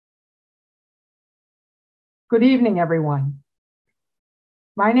Good evening, everyone.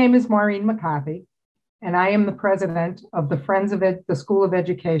 My name is Maureen McCarthy, and I am the president of the Friends of the School of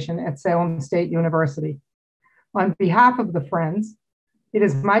Education at Salem State University. On behalf of the Friends, it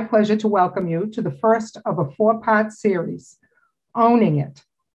is my pleasure to welcome you to the first of a four-part series, Owning It,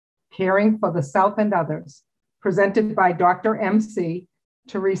 Caring for the Self and Others, presented by Dr. MC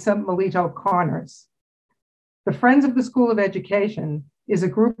Theresa Melito-Conners. The Friends of the School of Education is a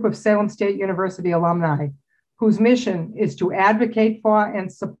group of Salem State University alumni whose mission is to advocate for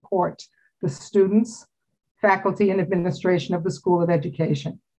and support the students, faculty, and administration of the School of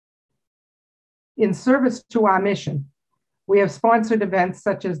Education. In service to our mission, we have sponsored events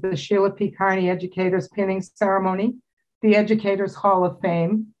such as the Sheila P. Carney Educators Pinning Ceremony, the Educators Hall of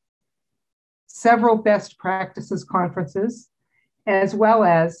Fame, several best practices conferences, as well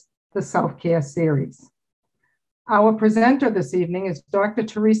as the self-care series. Our presenter this evening is Dr.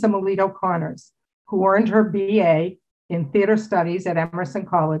 Theresa Melito-Conners, who earned her BA in Theater Studies at Emerson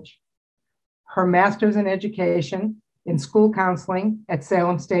College, her Master's in Education in School Counseling at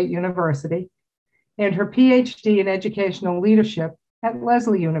Salem State University, and her PhD in Educational Leadership at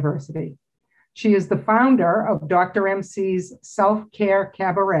Lesley University. She is the founder of Dr. MC's Self-Care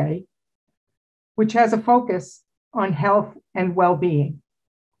Cabaret, which has a focus on health and well-being.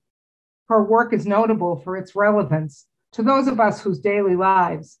 Her work is notable for its relevance to those of us whose daily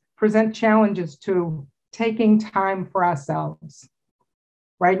lives present challenges to taking time for ourselves.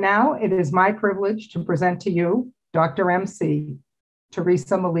 Right now, it is my privilege to present to you Dr. MC,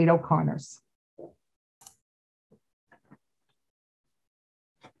 Theresa Melito-Conners.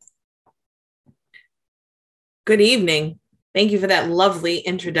 Good evening. Thank you for that lovely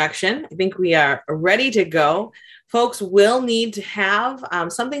introduction. I think we are ready to go. Folks will need to have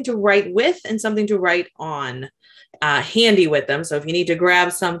something to write with and something to write on handy with them. So if you need to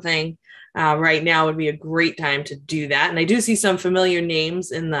grab something right now would be a great time to do that. And I do see some familiar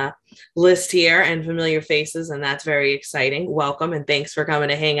names in the list here and familiar faces, and that's very exciting. Welcome and thanks for coming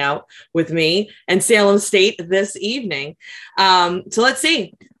to hang out with me and Salem State this evening. So let's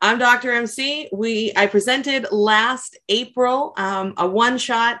see. I'm Dr. MC. I presented last April a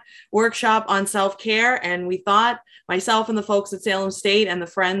one-shot workshop on self-care, and we thought, myself and the folks at Salem State and the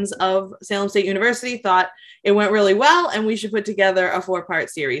Friends of Salem State University thought it went really well and we should put together a four-part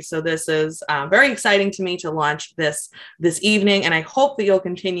series. So this is very exciting to me to launch this evening, and I hope that you'll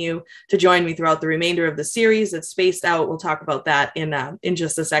continue to join me throughout the remainder of the series. It's spaced out. We'll talk about that in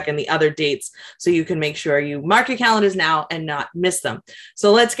just a second, the other dates, so you can make sure you mark your calendars now and not miss them.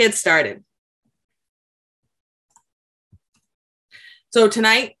 So let's get started. So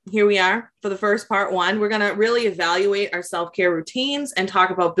tonight, here we are for the first part one. We're going to really evaluate our self-care routines and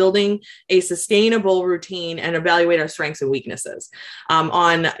talk about building a sustainable routine and evaluate our strengths and weaknesses.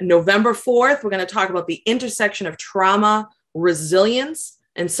 On November 4th, we're going to talk about the intersection of trauma, resilience,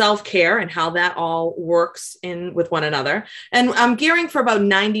 and self-care and how that all works in with one another. And I'm gearing for about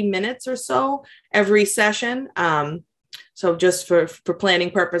 90 minutes or so every session. So just for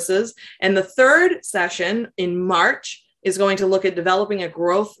planning purposes. And the third session in March is going to look at developing a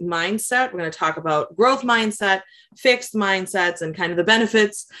growth mindset. We're going to talk about growth mindset, fixed mindsets, and kind of the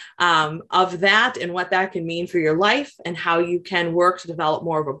benefits of that and what that can mean for your life and how you can work to develop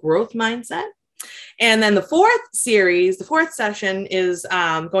more of a growth mindset. And then the fourth session is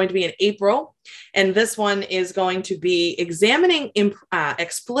going to be in April. And this one is going to be examining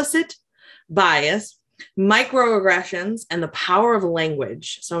explicit bias, microaggressions, and the power of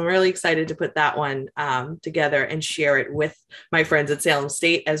language. So I'm really excited to put that one together and share it with my friends at Salem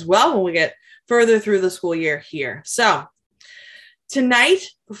State as well when we get further through the school year here. So tonight,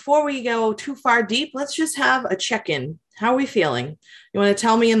 before we go too far deep, let's just have a check-in. How are we feeling? You want to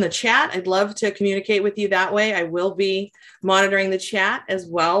tell me in the chat? I'd love to communicate with you that way. I will be monitoring the chat as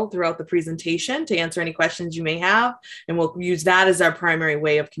well throughout the presentation to answer any questions you may have. And we'll use that as our primary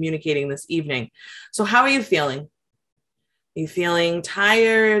way of communicating this evening. So how are you feeling? Are you feeling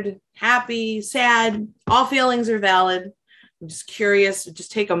tired, happy, sad? All feelings are valid. I'm just curious.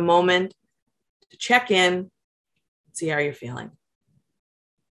 Just take a moment to check in and see how you're feeling.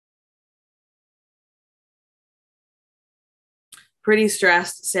 Pretty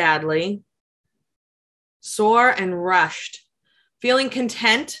stressed, sadly. Sore and rushed. Feeling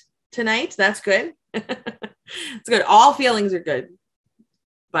content tonight. That's good. It's good. All feelings are good.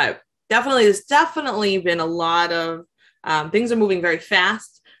 But there's definitely been a lot of things are moving very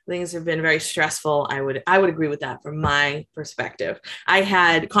fast. Things have been very stressful. I would agree with that from my perspective. I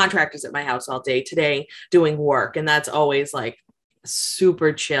had contractors at my house all day today doing work, and that's always like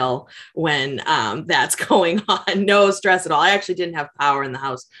super chill when that's going on. No stress at all. I actually didn't have power in the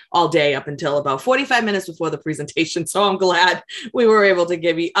house all day up until about 45 minutes before the presentation. So I'm glad we were able to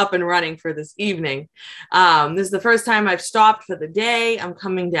get me up and running for this evening. This is the first time I've stopped for the day. I'm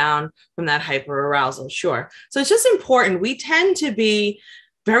coming down from that hyperarousal. Sure. So it's just important. We tend to be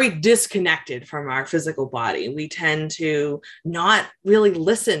very disconnected from our physical body. We tend to not really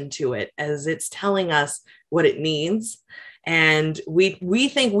listen to it as it's telling us what it needs. And we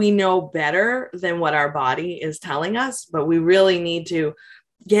think we know better than what our body is telling us, but we really need to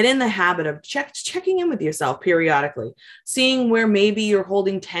get in the habit of checking in with yourself periodically, seeing where maybe you're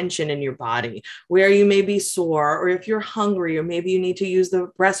holding tension in your body, where you may be sore, or if you're hungry, or maybe you need to use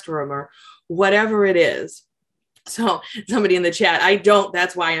the restroom or whatever it is. So somebody in the chat, I don't,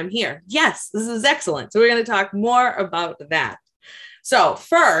 that's why I'm here. Yes, this is excellent. So we're going to talk more about that. So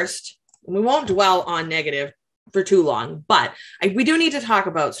first, we won't dwell on negative for too long, but we do need to talk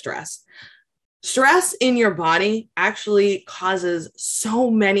about stress. Stress in your body actually causes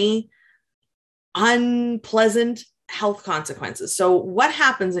so many unpleasant health consequences. So what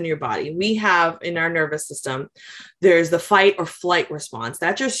happens in your body? We have in our nervous system, there's the fight or flight response.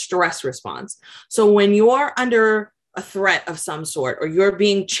 That's your stress response. So when you're under a threat of some sort, or you're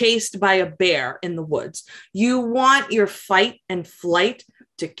being chased by a bear in the woods, you want your fight and flight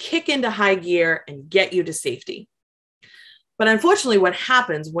to kick into high gear and get you to safety. But unfortunately, what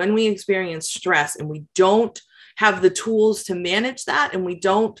happens when we experience stress and we don't have the tools to manage that, and we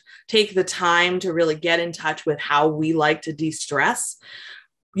don't take the time to really get in touch with how we like to de-stress,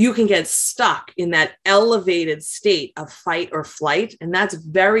 you can get stuck in that elevated state of fight or flight. And that's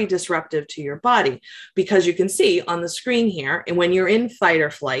very disruptive to your body, because you can see on the screen here, and when you're in fight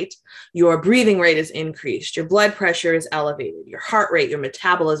or flight, your breathing rate is increased, your blood pressure is elevated, your heart rate, your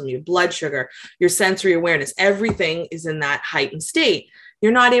metabolism, your blood sugar, your sensory awareness, everything is in that heightened state.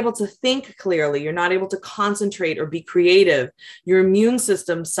 You're not able to think clearly. You're not able to concentrate or be creative. Your immune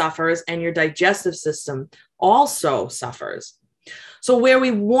system suffers, and your digestive system also suffers. So where we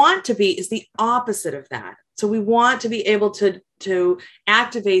want to be is the opposite of that. So we want to be able to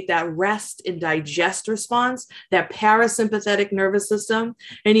activate that rest and digest response, that parasympathetic nervous system.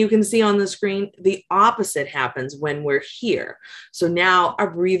 And you can see on the screen, the opposite happens when we're here. So now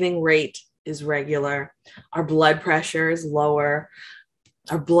our breathing rate is regular. Our blood pressure is lower.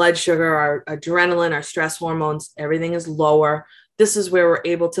 Our blood sugar, our adrenaline, our stress hormones, everything is lower. This is where we're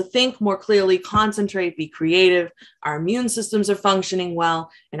able to think more clearly, concentrate, be creative. Our immune systems are functioning well,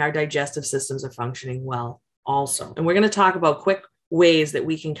 and our digestive systems are functioning well also. And we're going to talk about quick ways that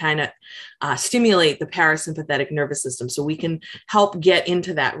we can kind of stimulate the parasympathetic nervous system so we can help get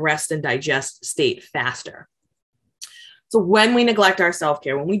into that rest and digest state faster. So when we neglect our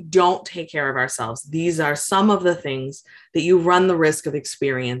self-care, when we don't take care of ourselves, these are some of the things that you run the risk of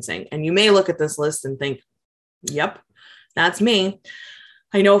experiencing. And you may look at this list and think, yep, that's me.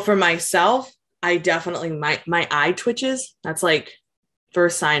 I know for myself, I definitely, my eye twitches. That's like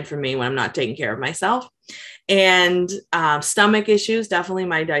first sign for me when I'm not taking care of myself. And stomach issues, definitely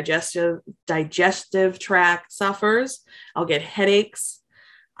my digestive tract suffers. I'll get headaches.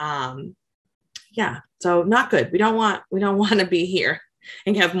 Yeah, so not good. We don't want to be here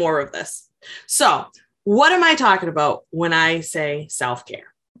and have more of this. So what am I talking about when I say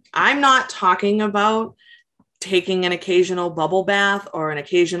self-care? I'm not talking about taking an occasional bubble bath or an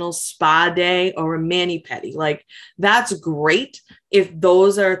occasional spa day or a mani-pedi. Like, that's great if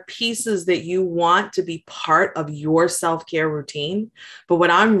those are pieces that you want to be part of your self-care routine. But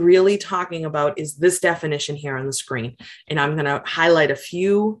what I'm really talking about is this definition here on the screen. And I'm going to highlight a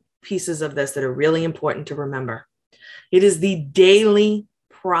few pieces of this that are really important to remember. It is the daily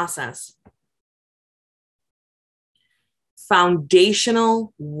process.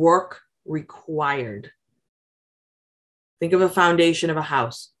 Foundational work required. Think of a foundation of a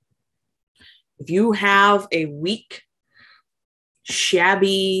house. If you have a weak,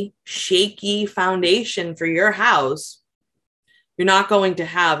 shabby, shaky foundation for your house, you're not going to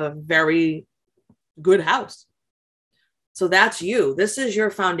have a very good house. So that's you. This is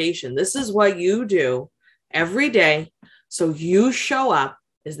your foundation. This is what you do every day so you show up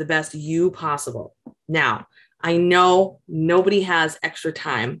as the best you possible. Now, I know nobody has extra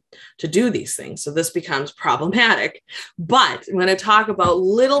time to do these things, so this becomes problematic. But I'm going to talk about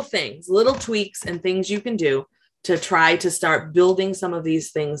little things, little tweaks and things you can do to try to start building some of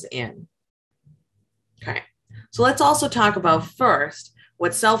these things in. Okay, so let's also talk about first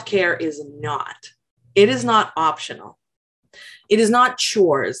what self-care is not. It is not optional. It is not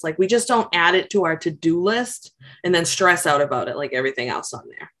chores. Like, we just don't add it to our to-do list and then stress out about it like everything else on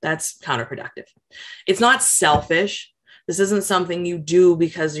there. That's counterproductive. It's not selfish. This isn't something you do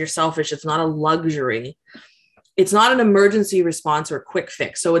because you're selfish. It's not a luxury. It's not an emergency response or a quick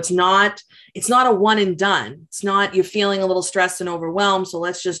fix. So it's not a one and done. It's not you're feeling a little stressed and overwhelmed. So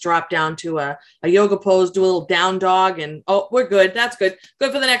let's just drop down to a yoga pose, do a little down dog, and oh, we're good. That's good.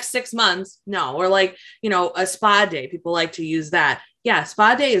 Good for the next 6 months. No, or like, a spa day. People like to use that. Yeah,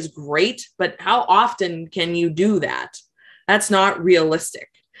 spa day is great, but how often can you do that? That's not realistic.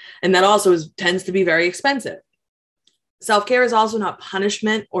 And that also tends to be very expensive. Self-care is also not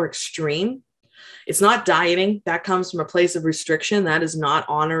punishment or extreme. It's not dieting. That comes from a place of restriction. That is not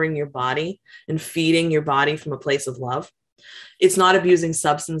honoring your body and feeding your body from a place of love. It's not abusing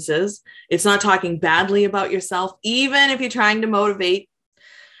substances. It's not talking badly about yourself, even if you're trying to motivate.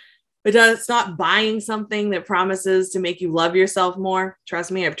 It's not buying something that promises to make you love yourself more.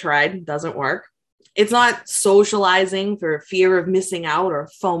 Trust me, I've tried. It doesn't work. It's not socializing for fear of missing out or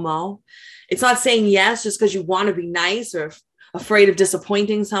FOMO. It's not saying yes just because you want to be nice or afraid of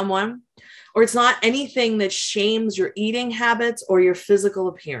disappointing someone. Or it's not anything that shames your eating habits or your physical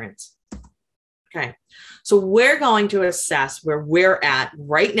appearance. Okay, so we're going to assess where we're at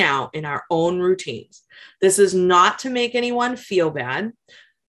right now in our own routines. This is not to make anyone feel bad.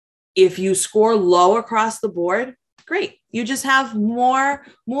 If you score low across the board, great. You just have more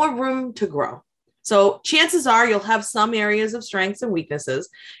room to grow. So chances are you'll have some areas of strengths and weaknesses,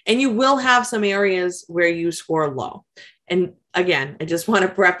 and you will have some areas where you score low. And again, I just want to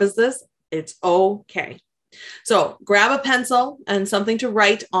preface this. It's okay. So grab a pencil and something to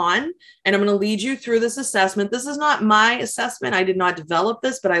write on, and I'm going to lead you through this assessment. This is not my assessment. I did not develop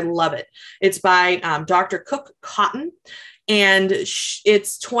this, but I love it. It's by Dr. Cook Cotton, and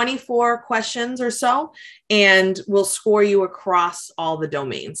it's 24 questions or so, and will score you across all the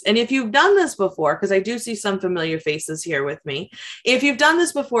domains. And if you've done this before, because I do see some familiar faces here with me, if you've done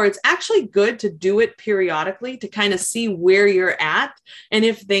this before, it's actually good to do it periodically to kind of see where you're at and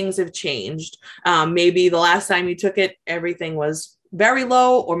if things have changed. Maybe the last time you took it, everything was very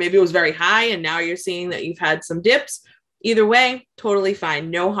low, or maybe it was very high, and now you're seeing that you've had some dips. Either way, totally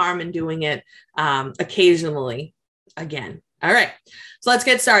fine. No harm in doing it occasionally again. All right, so let's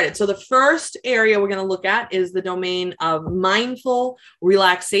get started. So the first area we're going to look at is the domain of mindful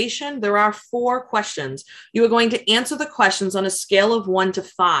relaxation. There are 4 questions. You are going to answer the questions on a scale of 1 to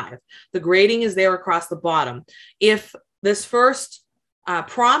 5. The grading is there across the bottom. If this first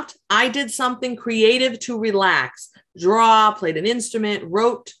prompt, I did something creative to relax, draw, played an instrument,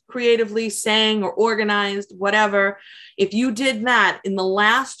 wrote creatively, sang or organized, whatever. If you did that in the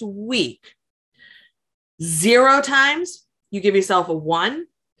last week, 0 times, you give yourself a 1.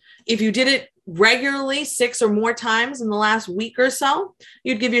 If you did it regularly 6 or more times in the last week or so,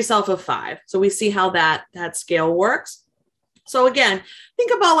 you'd give yourself a 5. So we see how that scale works. So again,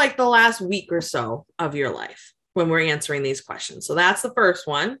 think about like the last week or so of your life when we're answering these questions. So that's the first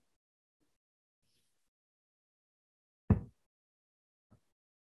one.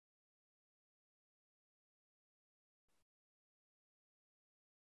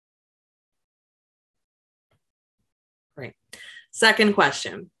 Great. Second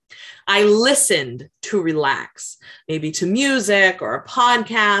question. I listened to relax, maybe to music or a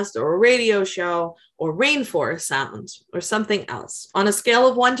podcast or a radio show or rainforest sounds or something else. On a scale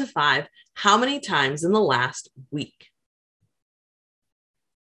of 1 to 5, how many times in the last week?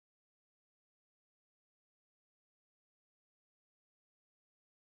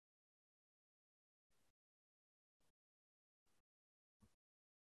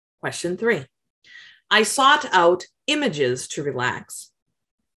 Question 3. I sought out images to relax,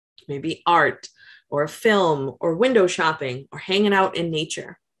 maybe art or a film or window shopping or hanging out in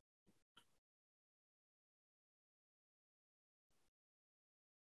nature.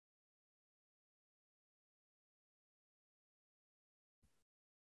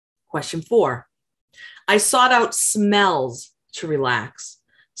 Question 4. I sought out smells to relax.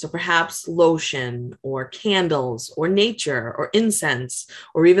 So perhaps lotion or candles or nature or incense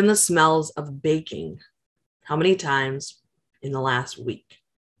or even the smells of baking. How many times in the last week?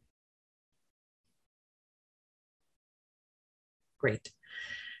 Great.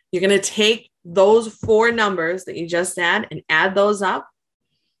 You're going to take those 4 numbers that you just had and add those up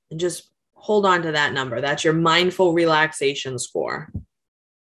and just hold on to that number. That's your mindful relaxation score.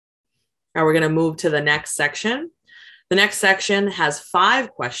 Now we're going to move to the next section. The next section has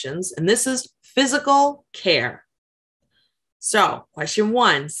 5 questions, and this is physical care. So question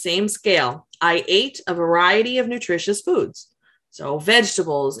 1, same scale. I ate a variety of nutritious foods. So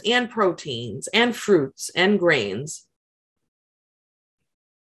vegetables and proteins and fruits and grains.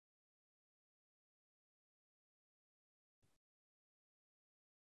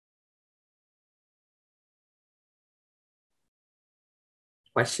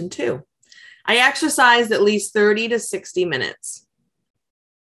 Question 2. I exercised at least 30 to 60 minutes.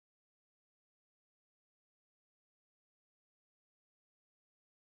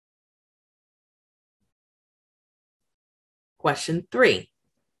 Question 3.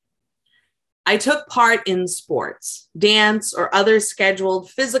 I took part in sports, dance, or other scheduled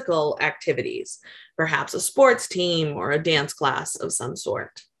physical activities, perhaps a sports team or a dance class of some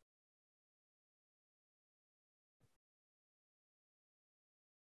sort.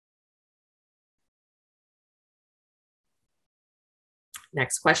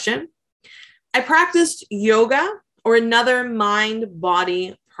 Next question. I practiced yoga or another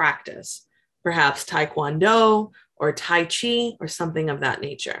mind-body practice, perhaps taekwondo or tai chi or something of that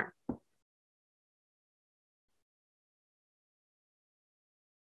nature.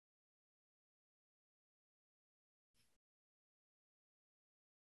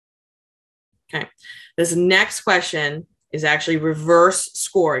 Okay, this next question is actually reverse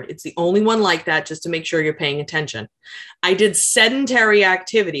scored. It's the only one like that, just to make sure you're paying attention. I did sedentary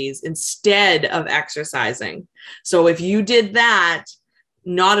activities instead of exercising. So if you did that,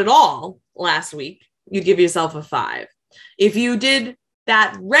 not at all last week, you'd give yourself a 5. If you did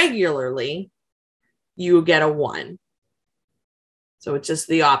that regularly, you get a 1. So it's just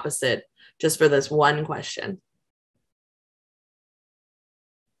the opposite, just for this one question.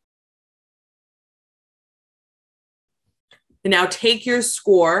 And now take your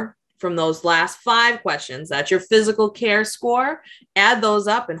score from those last 5 questions. That's your physical care score. Add those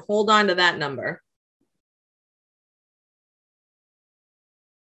up and hold on to that number.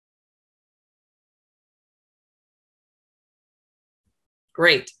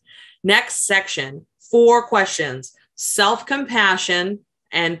 Great. Next section, 4 questions, self-compassion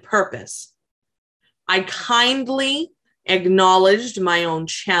and purpose. I kindly acknowledged my own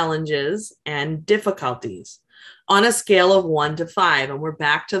challenges and difficulties on a scale of 1 to 5. And we're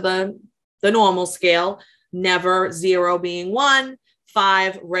back to the normal scale, never 0 being 1,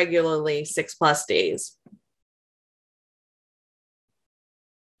 5 regularly 6+ days.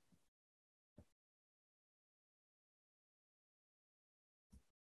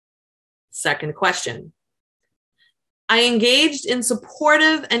 Second question. I engaged in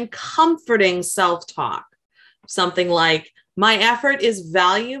supportive and comforting self-talk, something like, my effort is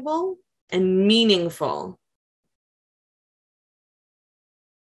valuable and meaningful.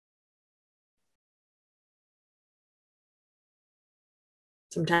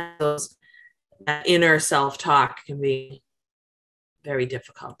 Sometimes that inner self-talk can be very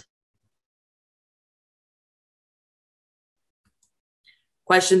difficult.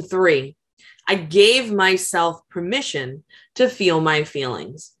 Question 3. I gave myself permission to feel my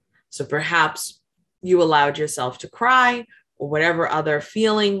feelings. So perhaps you allowed yourself to cry, or whatever other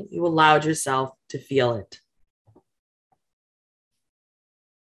feeling, you allowed yourself to feel it.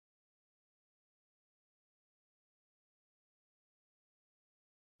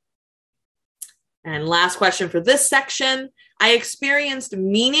 And last question for this section. I experienced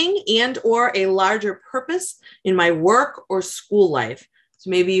meaning and or a larger purpose in my work or school life. So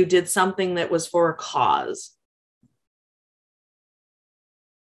maybe you did something that was for a cause.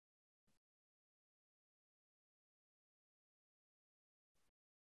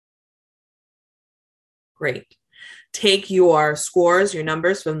 Great. Take your scores, your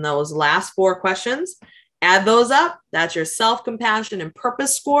numbers from those last 4 questions, add those up. That's your self-compassion and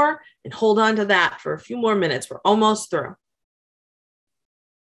purpose score, and hold on to that for a few more minutes. We're almost through.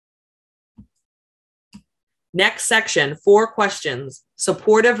 Next section, 4 questions,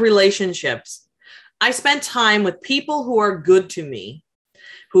 supportive relationships. I spent time with people who are good to me,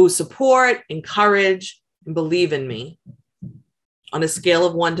 who support, encourage, and believe in me. On a scale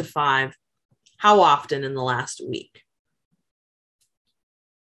of 1 to 5, how often in the last week?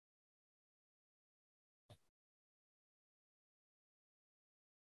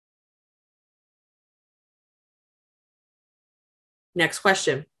 Next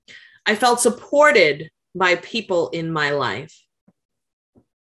question. I felt supported by people in my life.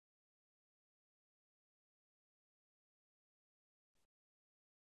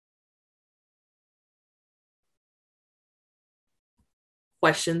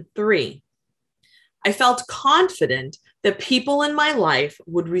 Question 3. I felt confident that people in my life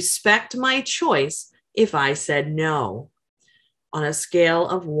would respect my choice if I said no, on a scale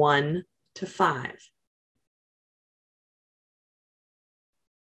of 1 to 5.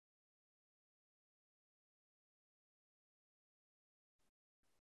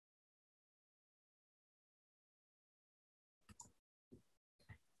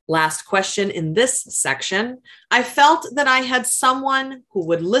 Last question in this section. I felt that I had someone who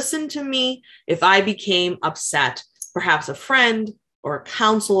would listen to me if I became upset, perhaps a friend or a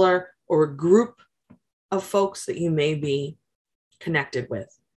counselor or a group of folks that you may be connected with.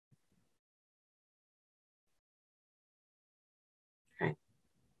 Okay.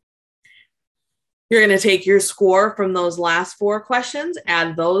 You're going to take your score from those last 4 questions,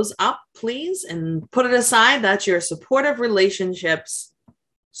 add those up, please, and put it aside. That's your supportive relationships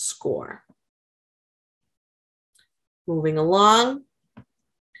score. Moving along.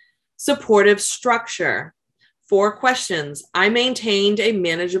 Supportive structure. 4 questions. I maintained a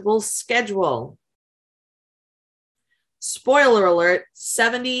manageable schedule. Spoiler alert,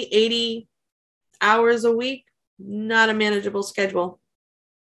 70, 80 hours a week, not a manageable schedule.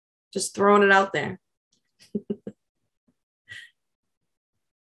 Just throwing it out there.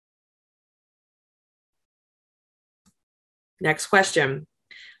 Next question.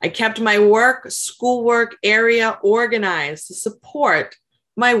 I kept my work, schoolwork area organized to support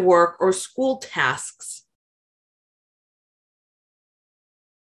my work or school tasks.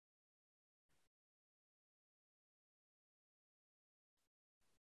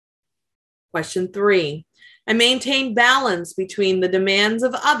 Question 3. I maintain balance between the demands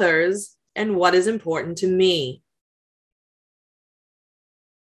of others and what is important to me.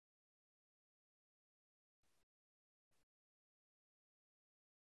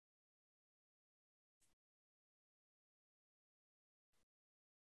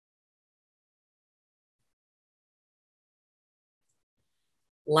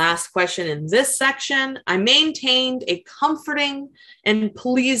 Last question in this section. I maintained a comforting and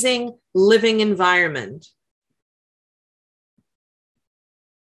pleasing living environment.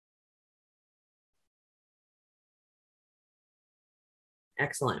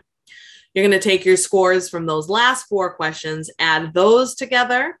 Excellent. You're going to take your scores from those last 4 questions, add those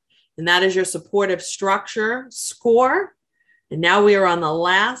together, and that is your supportive structure score. And now we are on the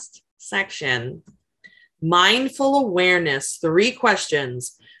last section. Mindful awareness, 3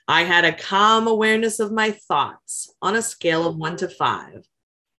 questions. I had a calm awareness of my thoughts on a scale of 1 to 5.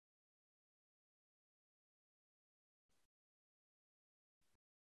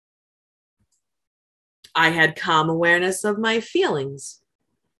 I had calm awareness of my feelings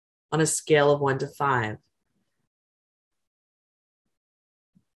on a scale of 1 to 5.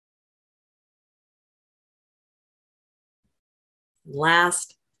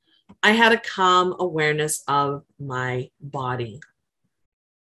 Last, I had a calm awareness of my body.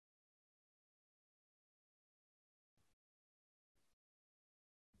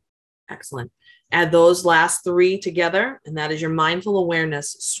 Excellent. Add those last 3 together, and that is your mindful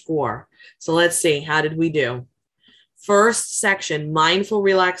awareness score. So let's see, how did we do? First section, mindful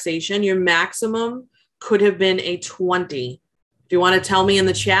relaxation. Your maximum could have been a 20. If you want to tell me in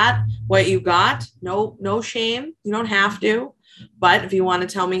the chat what you got, no shame. You don't have to. But if you want to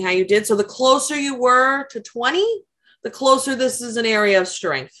tell me how you did. So the closer you were to 20, the closer this is an area of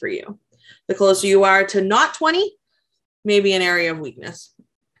strength for you. The closer you are to not 20, maybe an area of weakness.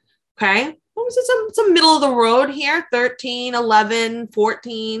 Okay. What was it? Some middle of the road here. 13, 11,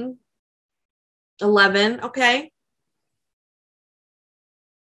 14, 11. Okay.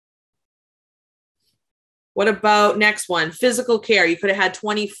 What about next one? Physical care. You could have had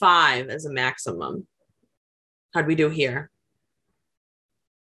 25 as a maximum. How'd we do here?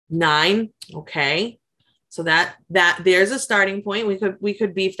 9. Okay. So that there's a starting point. We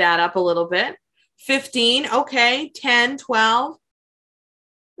could beef that up a little bit. 15. Okay. 10, 12.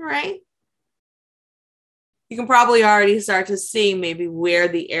 All right. You can probably already start to see maybe where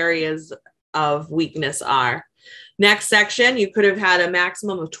the areas of weakness are. Next section, you could have had a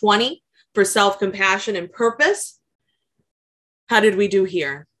maximum of 20 for self-compassion and purpose. How did we do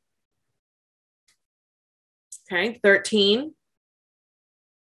here? Okay, 13.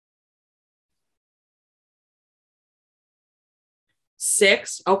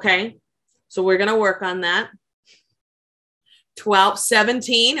 6. Okay, so we're going to work on that. 12,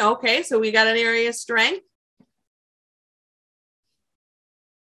 17. Okay, so we got an area of strength.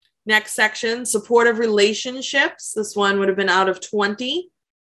 Next section, supportive relationships. This one would have been out of 20.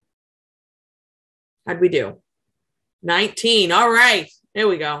 How'd we do? 19. All right, there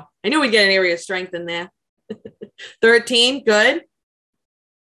we go. I knew we'd get an area of strength in there. 13, good.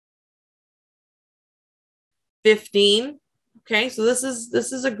 15. Okay, so this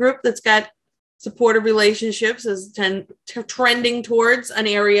is a group that's got supportive relationships as trending towards an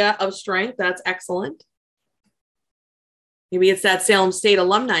area of strength. That's excellent. Maybe it's that Salem State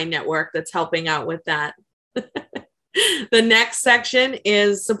Alumni Network that's helping out with that. The next section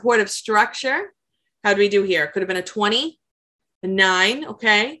is supportive structure. How do we do here? Could have been a 20, a 9,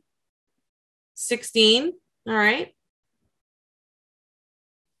 okay. 16, all right.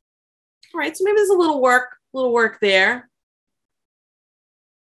 All right, so maybe there's a little work there.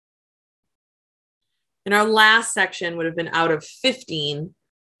 And our last section would have been out of 15,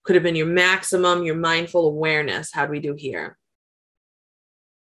 could have been your maximum, your mindful awareness. How do we do here?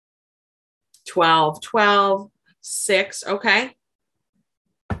 12, 12, 6. Okay.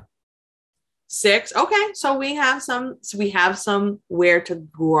 6. Okay. So we have some where to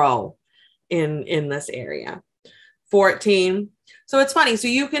grow in this area. 14. So it's funny. So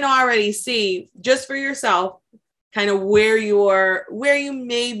you can already see just for yourself kind of where you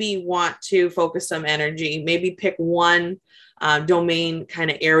maybe want to focus some energy, maybe pick one domain kind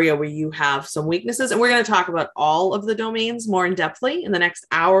of area where you have some weaknesses. And we're going to talk about all of the domains more in depthly in the next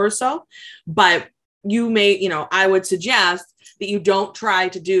hour or so. But you may, I would suggest that you don't try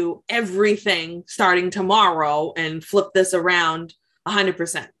to do everything starting tomorrow and flip this around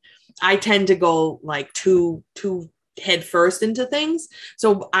 100%. I tend to go like too head first into things.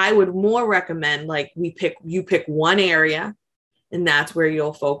 So I would more recommend like you pick one area and that's where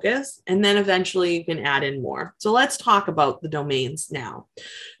you'll focus. And then eventually you can add in more. So let's talk about the domains now.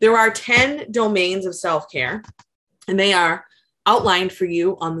 There are 10 domains of self-care and they are outlined for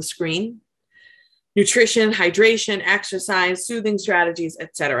you on the screen. Nutrition, hydration, exercise, soothing strategies,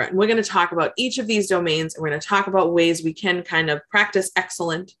 etc. And we're going to talk about each of these domains and we're going to talk about ways we can kind of practice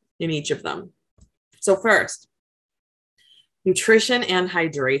excellent in each of them. So first, nutrition and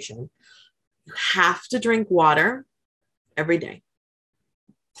hydration. You have to drink water every day.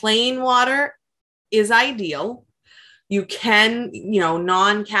 Plain water is ideal. You can,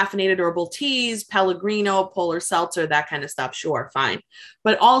 non-caffeinated herbal teas, Pellegrino, polar seltzer, that kind of stuff. Sure, fine.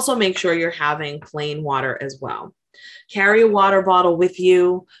 But also make sure you're having plain water as well. Carry a water bottle with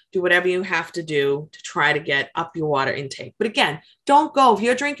you. Do whatever you have to do to try to get up your water intake. But again, don't go. If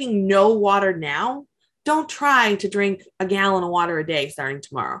you're drinking no water now, don't try to drink a gallon of water a day starting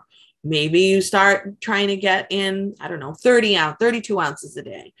tomorrow. Maybe you start trying to get in, 32 ounces a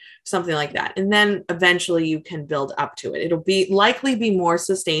day, something like that. And then eventually you can build up to it. It'll likely be more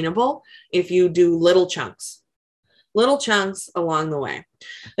sustainable if you do little chunks along the way.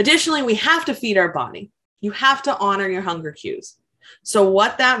 Additionally, we have to feed our body. You have to honor your hunger cues. So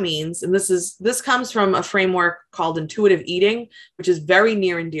what that means, and this comes from a framework called intuitive eating, which is very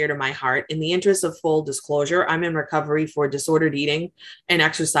near and dear to my heart. In the interest of full disclosure, I'm in recovery for disordered eating and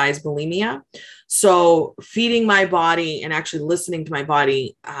exercise bulimia. So feeding my body and actually listening to my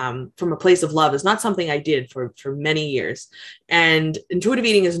body from a place of love is not something I did for many years. And intuitive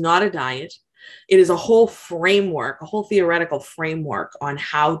eating is not a diet. It is a whole framework, a whole theoretical framework on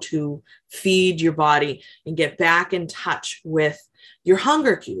how to feed your body and get back in touch with your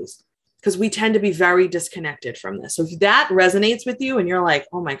hunger cues, because we tend to be very disconnected from this. So if that resonates with you and you're like,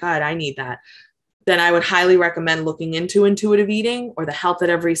 oh my God, I need that, then I would highly recommend looking into intuitive eating or the health at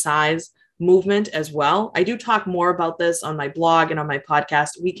every size movement as well. I do talk more about this on my blog and on my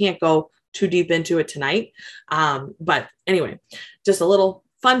podcast. We can't go too deep into it tonight. But anyway, just a little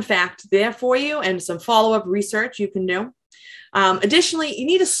fun fact there for you and some follow-up research you can do. Additionally, you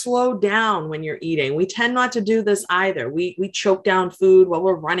need to slow down when you're eating. We tend not to do this either. We choke down food while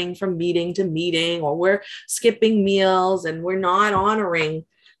we're running from meeting to meeting, or we're skipping meals and we're not honoring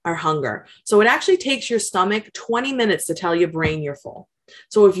our hunger. So it actually takes your stomach 20 minutes to tell your brain you're full.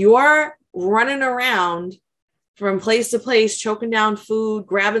 So if you're running around from place to place, choking down food,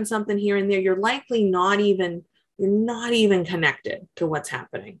 grabbing something here and there, you're likely not even connected to what's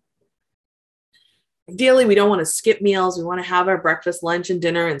happening. Ideally, we don't want to skip meals. We want to have our breakfast, lunch, and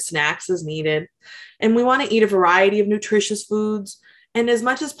dinner and snacks as needed. And we want to eat a variety of nutritious foods. And as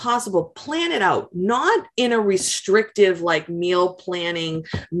much as possible, plan it out, not in a restrictive, like meal planning,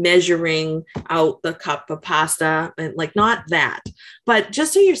 measuring out the cup of pasta, and like not that, but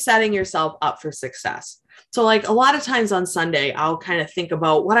just so you're setting yourself up for success. So like a lot of times on Sunday, I'll kind of think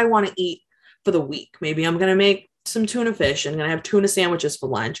about what I want to eat for the week. Maybe I'm going to make some tuna fish. I'm going to have tuna sandwiches for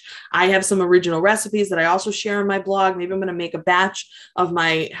lunch. I have some original recipes that I also share on my blog. Maybe I'm going to make a batch of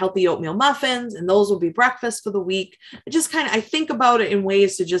my healthy oatmeal muffins, and those will be breakfast for the week. I think about it in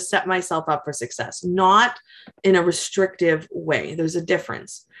ways to just set myself up for success, not in a restrictive way. There's a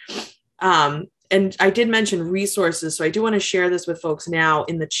difference. And I did mention resources. So I do want to share this with folks now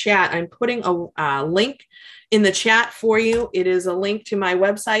in the chat. I'm putting a link in the chat for you. It is a link to my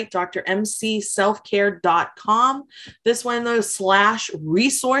website, drmcselfcare.com. This one, those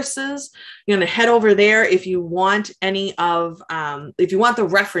 /resources. You're going to head over there if you want if you want the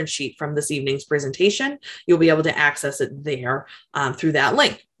reference sheet from this evening's presentation, you'll be able to access it there through that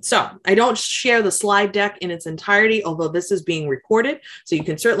link. So I don't share the slide deck in its entirety, although this is being recorded, so you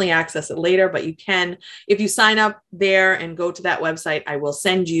can certainly access it later, but you can, if you sign up there and go to that website, I will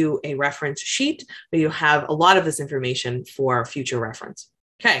send you a reference sheet where you have a lot of this information for future reference.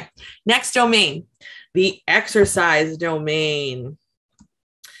 Okay, next domain. The exercise domain.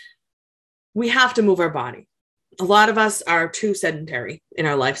 We have to move our body. A lot of us are too sedentary in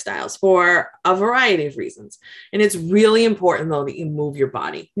our lifestyles for a variety of reasons. And it's really important, though, that you move your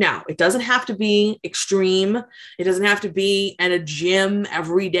body. Now, it doesn't have to be extreme. It doesn't have to be at a gym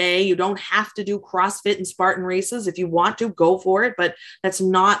every day. You don't have to do CrossFit and Spartan races. If you want to, go for it. But that's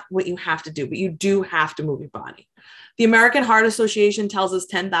not what you have to do. But you do have to move your body. The American Heart Association tells us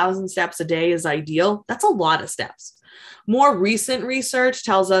 10,000 steps a day is ideal. That's a lot of steps. More recent research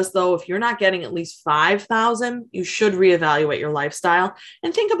tells us, though, if you're not getting at least 5,000, you should reevaluate your lifestyle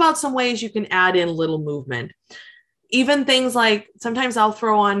and think about some ways you can add in little movement. Even things like sometimes I'll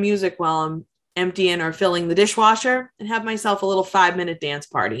throw on music while I'm emptying or filling the dishwasher and have myself a little 5-minute dance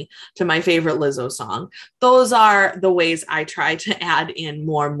party to my favorite Lizzo song. Those are the ways I try to add in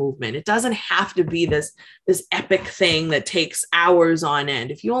more movement. It doesn't have to be this epic thing that takes hours on end.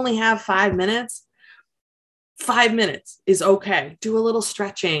 If you only have 5 minutes, 5 minutes is okay. Do a little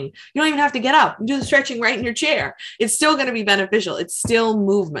stretching. You don't even have to get up. Do the stretching right in your chair. It's still going to be beneficial. It's still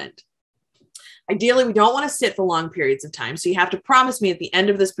movement. Ideally, we don't want to sit for long periods of time. So you have to promise me at the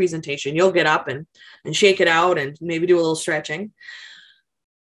end of this presentation, you'll get up and shake it out and maybe do a little stretching.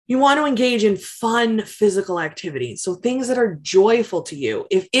 You want to engage in fun physical activities. So things that are joyful to you.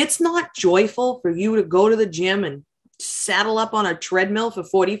 If it's not joyful for you to go to the gym and saddle up on a treadmill for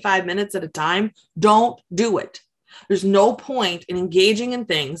 45 minutes at a time, don't do it. There's no point in engaging in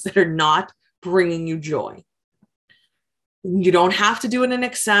things that are not bringing you joy. You don't have to do it in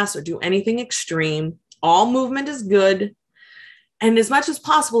excess or do anything extreme. All movement is good. And as much as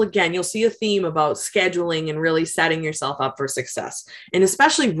possible, again, you'll see a theme about scheduling and really setting yourself up for success. And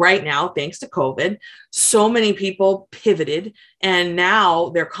especially right now, thanks to COVID, so many people pivoted and now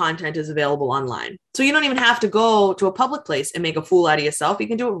their content is available online. So you don't even have to go to a public place and make a fool out of yourself. You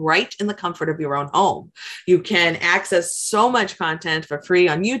can do it right in the comfort of your own home. You can access so much content for free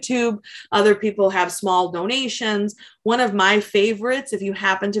on YouTube. Other people have small donations. One of my favorites, if you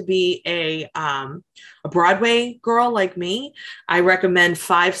happen to be a Broadway girl like me, I recommend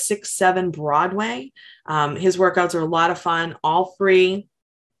 567 Broadway. His workouts are a lot of fun, all free.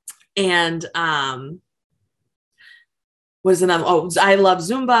 And what is another? Oh, I love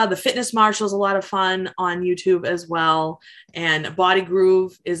Zumba. The Fitness Marshal is a lot of fun on YouTube as well. And Body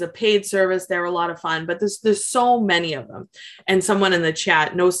Groove is a paid service. They're a lot of fun, but there's so many of them. And someone in the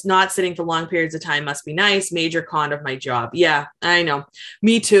chat knows not sitting for long periods of time must be nice. Major con of my job. Yeah, I know.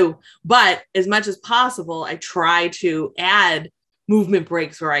 Me too. But as much as possible, I try to add movement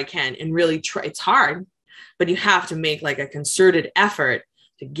breaks where I can and really try. It's hard, but you have to make like a concerted effort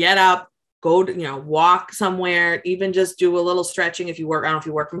to get up, go to, walk somewhere, even just do a little stretching if you work. I don't know if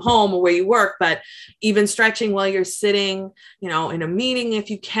you work from home or where you work, but even stretching while you're sitting, in a meeting, if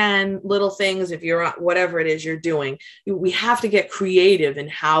you can, little things, if you're whatever it is you're doing, we have to get creative in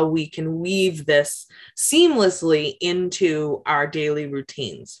how we can weave this seamlessly into our daily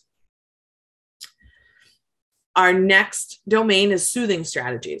routines. Our next domain is soothing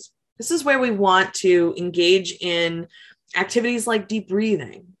strategies. This is where we want to engage in activities like deep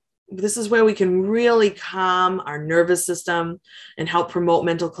breathing. This is where we can really calm our nervous system and help promote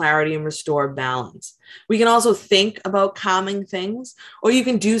mental clarity and restore balance. We can also think about calming things, or you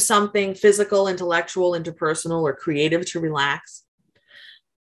can do something physical, intellectual, interpersonal, or creative to relax.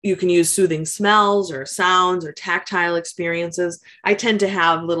 You can use soothing smells or sounds or tactile experiences. I tend to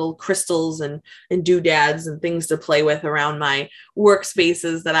have little crystals and doodads and things to play with around my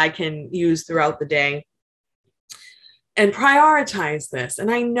workspaces that I can use throughout the day. And prioritize this.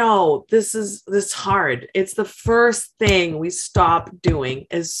 And I know this is hard. It's the first thing we stop doing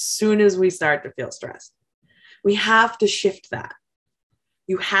as soon as we start to feel stressed. We have to shift that.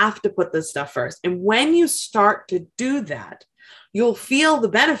 You have to put this stuff first. And when you start to do that, you'll feel the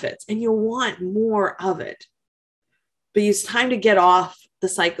benefits and you'll want more of it. But it's time to get off the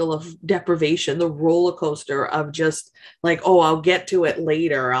cycle of deprivation, the roller coaster of just like, oh, I'll get to it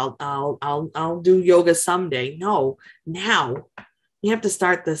later. I'll do yoga someday. No, now you have to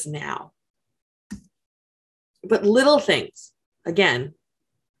start this now. But little things, again,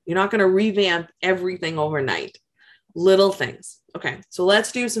 you're not going to revamp everything overnight. Little things. Okay, so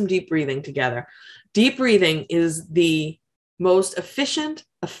let's do some deep breathing together. Deep breathing is the most efficient,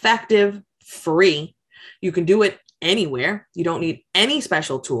 effective, free. You can do it anywhere. You don't need any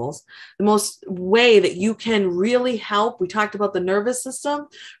special tools. The most way that you can really help, we talked about the nervous system,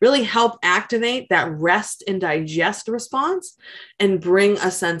 really help activate that rest and digest response and bring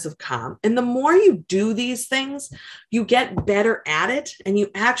a sense of calm. And the more you do these things, you get better at it and you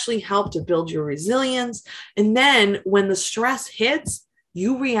actually help to build your resilience. And then when the stress hits,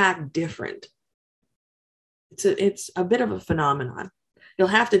 you react different. It's a bit of a phenomenon. You'll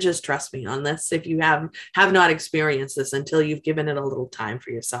have to just trust me on this if you have not experienced this until you've given it a little time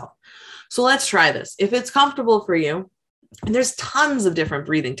for yourself. So let's try this. If it's comfortable for you, and there's tons of different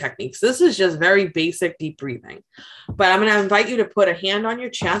breathing techniques. This is just very basic deep breathing. But I'm going to invite you to put a hand on your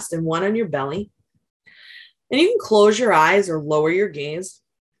chest and one on your belly. And you can close your eyes or lower your gaze.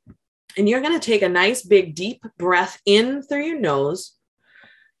 And you're going to take a nice big deep breath in through your nose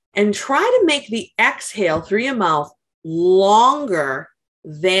and try to make the exhale through your mouth longer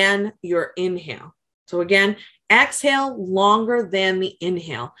than your inhale. So again, exhale longer than the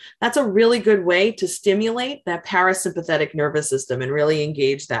inhale. That's a really good way to stimulate that parasympathetic nervous system and really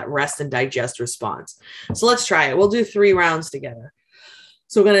engage that rest and digest response. So let's try it. We'll do 3 rounds together.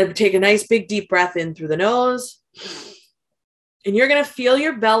 So we're going to take a nice big deep breath in through the nose. And you're going to feel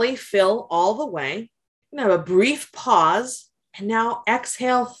your belly fill all the way. You're going to have a brief pause. And now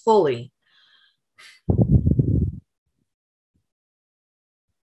exhale fully.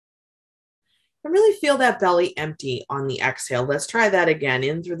 And really feel that belly empty on the exhale. Let's try that again.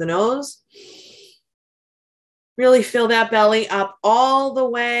 In through the nose. Really fill that belly up all the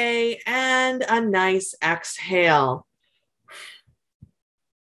way and a nice exhale.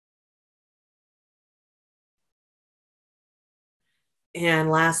 And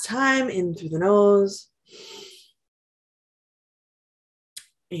last time, in through the nose.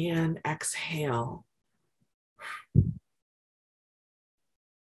 And exhale.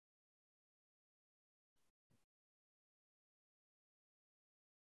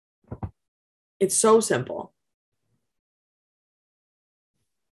 It's so simple.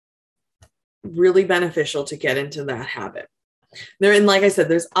 Really beneficial to get into that habit. And like I said,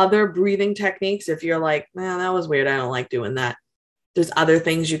 there's other breathing techniques. If you're like, man, that was weird, I don't like doing that. There's other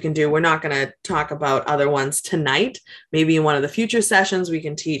things you can do. We're not going to talk about other ones tonight. Maybe in one of the future sessions, we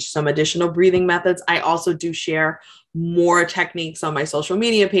can teach some additional breathing methods. I also do share more techniques on my social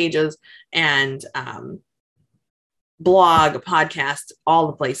media pages and blog, podcast, all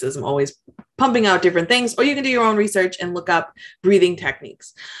the places. I'm always pumping out different things, or you can do your own research and look up breathing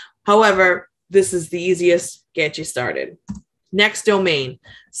techniques. However, this is the easiest, get you started. Next domain,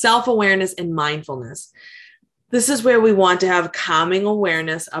 self-awareness and mindfulness. This is where we want to have calming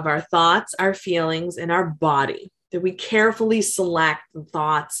awareness of our thoughts, our feelings, and our body, that we carefully select the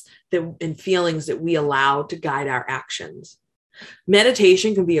thoughts and feelings that we allow to guide our actions.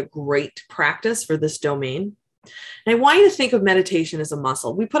 Meditation can be a great practice for this domain. And I want you to think of meditation as a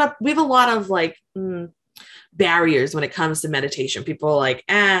muscle. We have a lot of barriers when it comes to meditation. People are like,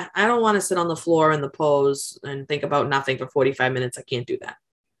 I don't want to sit on the floor in the pose and think about nothing for 45 minutes. I can't do that.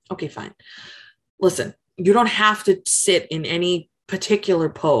 Okay, fine. Listen, you don't have to sit in any particular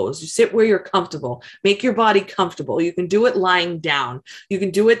pose. You sit where you're comfortable. Make your body comfortable. You can do it lying down. You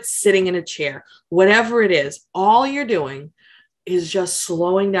can do it sitting in a chair. Whatever it is, all you're doing is just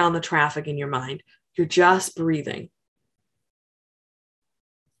slowing down the traffic in your mind. You're just breathing.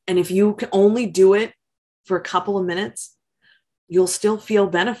 And if you can only do it for a couple of minutes, you'll still feel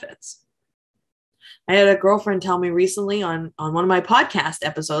benefits. I had a girlfriend tell me recently on one of my podcast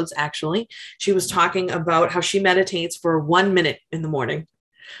episodes, actually, she was talking about how she meditates for 1 minute in the morning.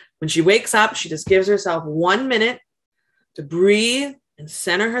 When she wakes up, she just gives herself 1 minute to breathe and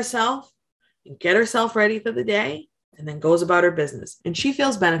center herself and get herself ready for the day, and then goes about her business. And she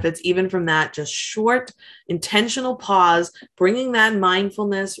feels benefits even from that just short, intentional pause, bringing that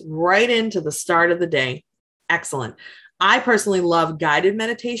mindfulness right into the start of the day. Excellent. I personally love guided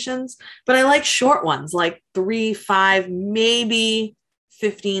meditations, but I like short ones, like 3, 5, maybe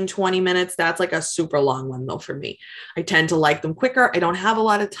 15, 20 minutes. That's like a super long one though for me. I tend to like them quicker. I don't have a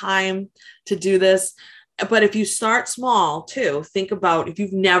lot of time to do this. But if you start small too, think about if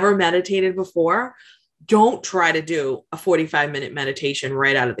you've never meditated before, don't try to do a 45-minute meditation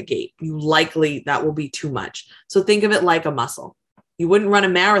right out of the gate. That will be too much. So think of it like a muscle. You wouldn't run a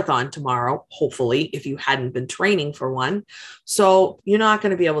marathon tomorrow, hopefully, if you hadn't been training for one. So you're not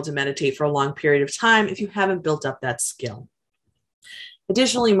going to be able to meditate for a long period of time if you haven't built up that skill.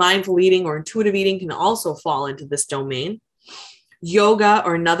 Additionally, mindful eating or intuitive eating can also fall into this domain. Yoga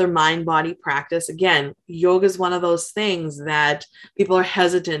or another mind-body practice. Again, yoga is one of those things that people are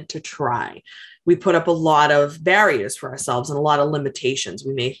hesitant to try. We put up a lot of barriers for ourselves and a lot of limitations.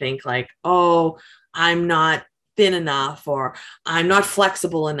 We may think like, oh, I'm not thin enough, or I'm not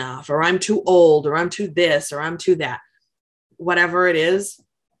flexible enough, or I'm too old, or I'm too this, or I'm too that. Whatever it is,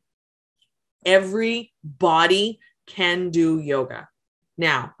 every body can do yoga.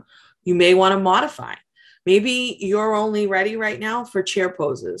 Now, you may want to modify. Maybe you're only ready right now for chair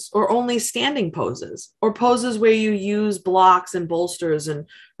poses, or only standing poses, or poses where you use blocks and bolsters and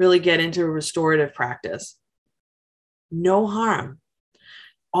really get into a restorative practice. No harm.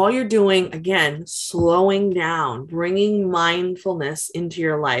 All you're doing, again, slowing down, bringing mindfulness into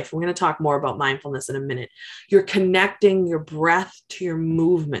your life. We're going to talk more about mindfulness in a minute. You're connecting your breath to your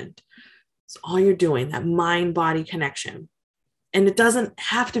movement. It's all you're doing, that mind-body connection. And it doesn't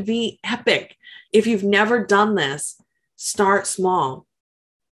have to be epic. If you've never done this, start small.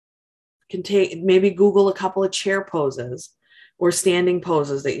 Maybe Google a couple of chair poses or standing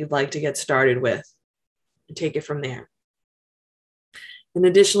poses that you'd like to get started with and take it from there. And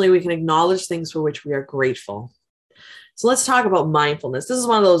additionally, we can acknowledge things for which we are grateful. So let's talk about mindfulness. This is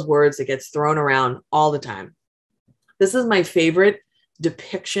one of those words that gets thrown around all the time. This is my favorite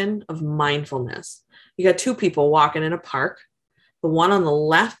depiction of mindfulness. You got two people walking in a park. The one on the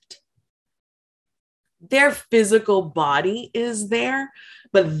left, their physical body is there,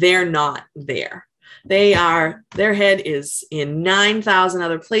 but they're not there. Their head is in 9,000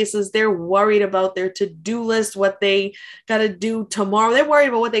 other places. They're worried about their to-do list, what they got to do tomorrow. They're worried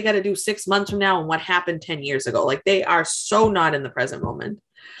about what they got to do 6 months from now and what happened 10 years ago. Like, they are so not in the present moment.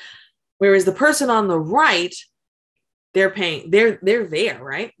 Whereas the person on the right, they're there,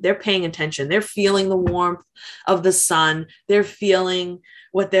 right? They're paying attention. They're feeling the warmth of the sun. They're feeling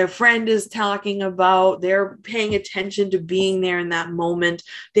what their friend is talking about. They're paying attention to being there in that moment.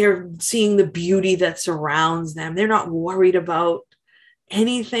 They're seeing the beauty that surrounds them. They're not worried about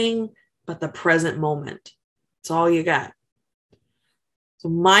anything but the present moment. It's all you got. So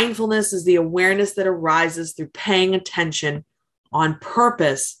mindfulness is the awareness that arises through paying attention on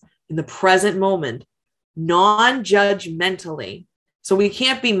purpose in the present moment, non-judgmentally. So we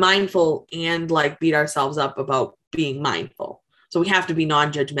can't be mindful and like beat ourselves up about being mindful. So we have to be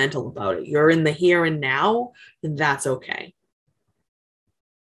non-judgmental about it. You're in the here and now, and that's okay.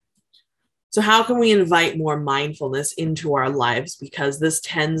 So how can we invite more mindfulness into our lives? Because this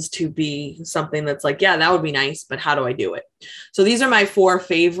tends to be something that's like, yeah, that would be nice, but how do I do it? So these are my 4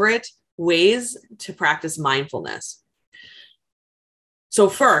 favorite ways to practice mindfulness. So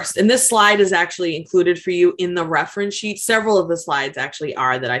first, and this slide is actually included for you in the reference sheet. Several of the slides actually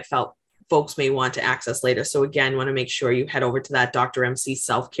are that I felt folks may want to access later. So again, want to make sure you head over to that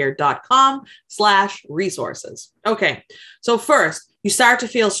drmcselfcare.com/resources. Okay. So first, you start to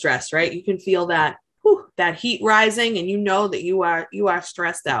feel stressed, right? You can feel that, that heat rising, and you know that you are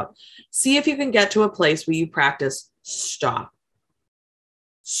stressed out. See if you can get to a place where you practice stop.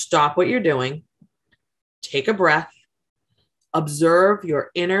 Stop what you're doing. Take a breath. Observe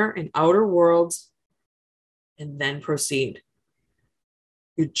your inner and outer worlds, and then proceed.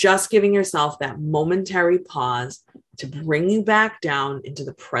 You're just giving yourself that momentary pause to bring you back down into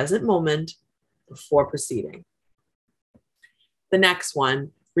the present moment before proceeding. The next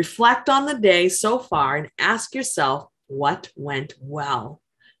one, reflect on the day so far and ask yourself what went well.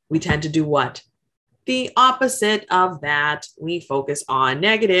 We tend to do what? The opposite of that. We focus on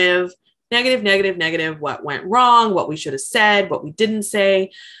negative, what went wrong, what we should have said, what we didn't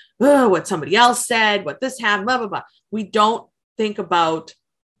say, what somebody else said, what this happened, blah, blah, blah. We don't think about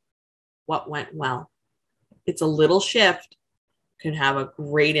what went well. It's a little shift, can have a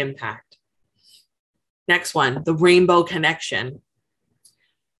great impact. Next one, the rainbow connection.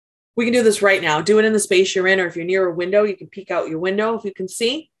 We can do this right now. Do it in the space you're in, or if you're near a window, you can peek out your window if you can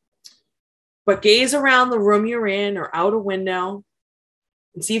see. But gaze around the room you're in or out a window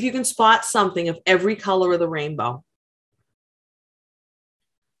and see if you can spot something of every color of the rainbow.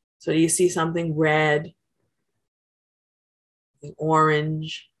 So do you see something red,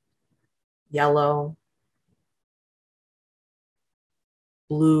 orange, yellow,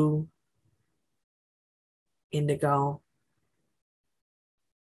 blue, indigo,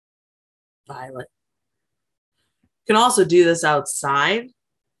 violet? You can also do this outside.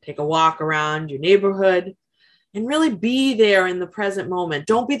 Take a walk around your neighborhood and really be there in the present moment.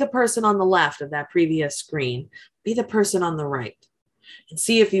 Don't be the person on the left of that previous screen. Be the person on the right and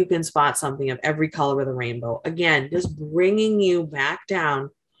see if you can spot something of every color of the rainbow. Again, just bringing you back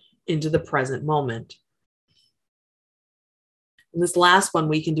down into the present moment. And this last one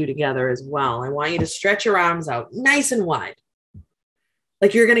we can do together as well. I want you to stretch your arms out nice and wide,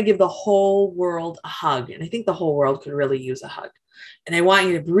 like you're going to give the whole world a hug. And I think the whole world could really use a hug. And I want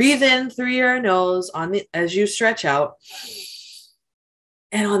you to breathe in through your nose as you stretch out.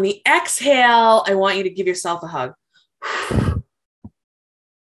 And on the exhale, I want you to give yourself a hug.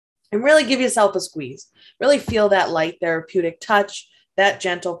 And really give yourself a squeeze. Really feel that light therapeutic touch, that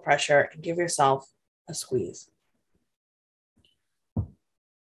gentle pressure, and give yourself a squeeze.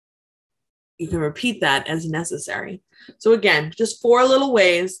 You can repeat that as necessary. So again, just 4 little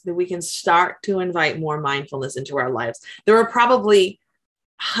ways that we can start to invite more mindfulness into our lives. There are probably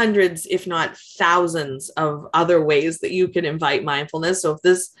hundreds, if not thousands of other ways that you can invite mindfulness. So if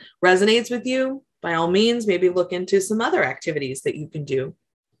this resonates with you, by all means, maybe look into some other activities that you can do.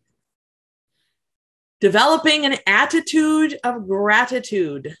 Developing an attitude of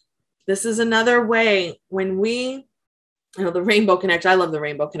gratitude. This is another way when we, the Rainbow Connection, I love the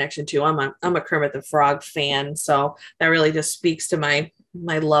Rainbow Connection too. I'm a Kermit the Frog fan. So that really just speaks to my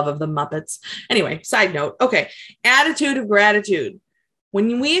love of the Muppets. Anyway, side note. Okay. Attitude of gratitude.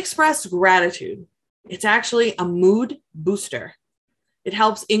 When we express gratitude, it's actually a mood booster. It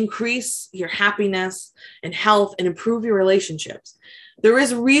helps increase your happiness and health and improve your relationships. There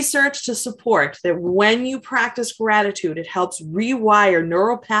is research to support that when you practice gratitude, it helps rewire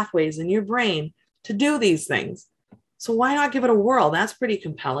neural pathways in your brain to do these things. So why not give it a whirl? That's pretty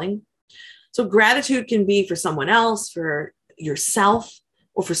compelling. So gratitude can be for someone else, for yourself,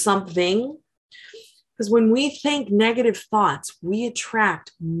 or for something. Because when we think negative thoughts, we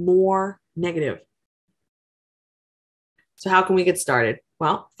attract more negative. So how can we get started?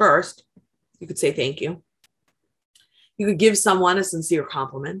 Well, first, you could say thank you. You could give someone a sincere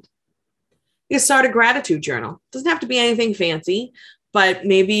compliment. You could start a gratitude journal. It doesn't have to be anything fancy, but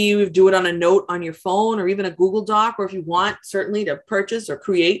maybe you do it on a note on your phone or even a Google Doc, or if you want certainly to purchase or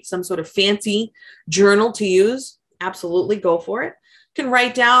create some sort of fancy journal to use, absolutely go for it. You can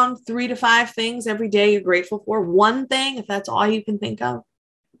write down 3 to 5 things every day you're grateful for. One thing, if that's all you can think of.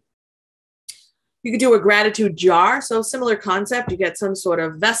 You could do a gratitude jar. So similar concept, you get some sort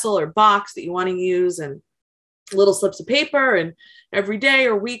of vessel or box that you want to use and little slips of paper, and every day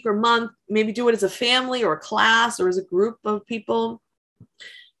or week or month, maybe do it as a family or a class or as a group of people.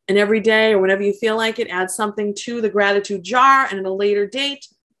 And every day or whenever you feel like it, add something to the gratitude jar, and at a later date,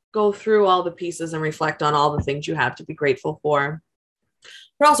 go through all the pieces and reflect on all the things you have to be grateful for.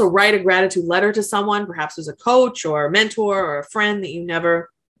 You can also write a gratitude letter to someone, perhaps as a coach or a mentor or a friend that you never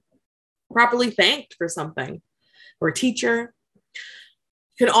properly thanked for something, or a teacher.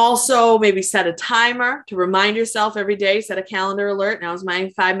 You can also maybe set a timer to remind yourself every day, set a calendar alert. Now is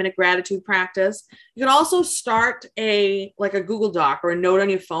my 5-minute gratitude practice. You can also start like a Google Doc or a note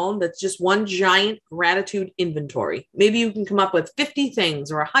on your phone that's just one giant gratitude inventory. Maybe you can come up with 50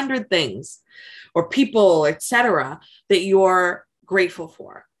 things or 100 things or people, etc., that you're grateful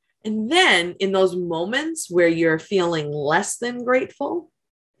for. And then in those moments where you're feeling less than grateful,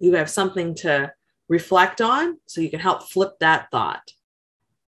 you have something to reflect on so you can help flip that thought.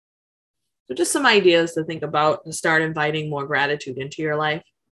 So just some ideas to think about to start inviting more gratitude into your life.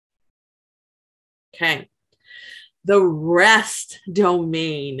 Okay. The rest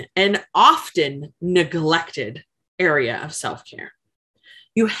domain, an often neglected area of self-care.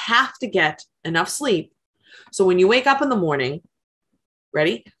 You have to get enough sleep. So when you wake up in the morning,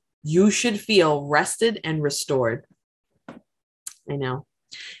 ready? You should feel rested and restored. I know.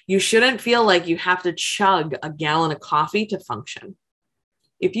 You shouldn't feel like you have to chug a gallon of coffee to function.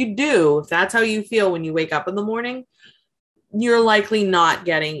 If you do, if that's how you feel when you wake up in the morning, you're likely not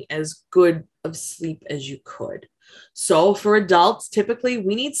getting as good of sleep as you could. So for adults, typically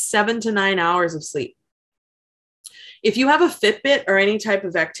we need 7 to 9 hours of sleep. If you have a Fitbit or any type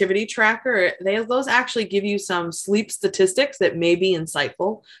of activity tracker, those actually give you some sleep statistics that may be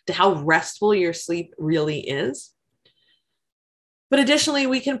insightful to how restful your sleep really is. But additionally,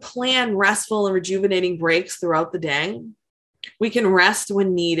 we can plan restful and rejuvenating breaks throughout the day. We can rest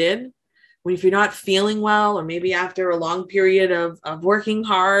when needed. If you're not feeling well, or maybe after a long period of working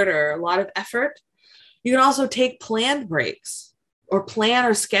hard or a lot of effort, you can also take planned breaks or plan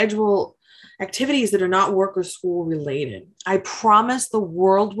or schedule activities that are not work or school related. I promise the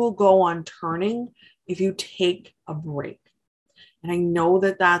world will go on turning if you take a break. And I know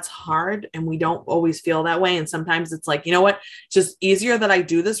that that's hard and we don't always feel that way. And sometimes it's like, you know what, it's just easier that I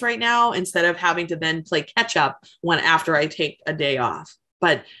do this right now instead of having to then play catch up after I take a day off.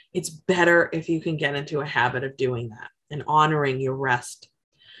 But it's better if you can get into a habit of doing that and honoring your rest.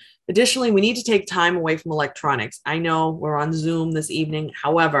 Additionally, we need to take time away from electronics. I know we're on Zoom this evening.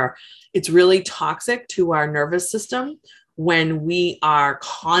 However, it's really toxic to our nervous system when we are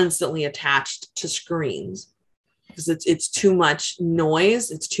constantly attached to screens. Because it's too much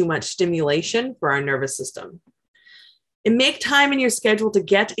noise, it's too much stimulation for our nervous system. And make time in your schedule to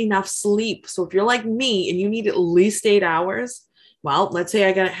get enough sleep. So if you're like me and you need at least 8 hours, well, let's say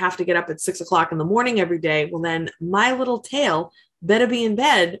I have to get up at 6 o'clock in the morning every day. Well, then my little tail better be in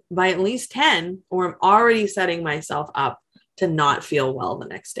bed by at least 10, or I'm already setting myself up to not feel well the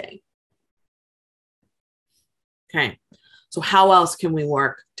next day. Okay, so how else can we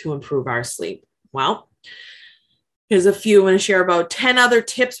work to improve our sleep? Well, Here's a few. I'm going to share about 10 other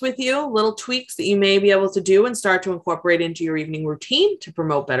tips with you, little tweaks that you may be able to do and start to incorporate into your evening routine to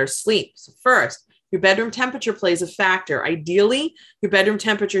promote better sleep. So first, your bedroom temperature plays a factor. Ideally, your bedroom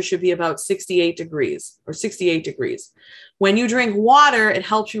temperature should be about 68 degrees or 68 degrees. When you drink water, it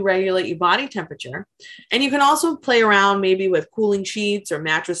helps you regulate your body temperature. And you can also play around maybe with cooling sheets or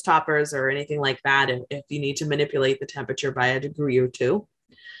mattress toppers or anything like that if you need to manipulate the temperature by a degree or two.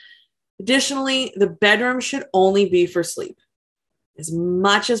 Additionally, the bedroom should only be for sleep. As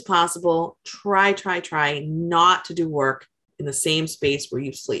much as possible, try not to do work in the same space where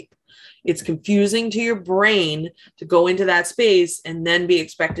you sleep. It's confusing to your brain to go into that space and then be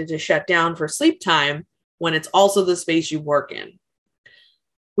expected to shut down for sleep time when it's also the space you work in.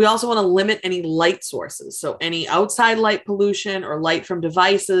 We also want to limit any light sources. So any outside light pollution or light from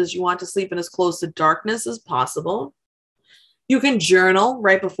devices, you want to sleep in as close to darkness as possible. You can journal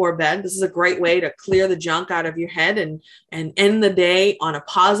right before bed. This is a great way to clear the junk out of your head and end the day on a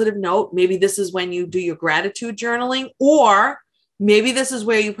positive note. Maybe this is when you do your gratitude journaling, or maybe this is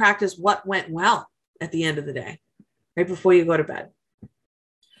where you practice what went well at the end of the day, right before you go to bed.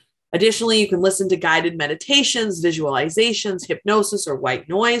 Additionally, you can listen to guided meditations, visualizations, hypnosis, or white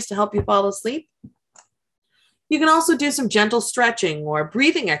noise to help you fall asleep. You can also do some gentle stretching or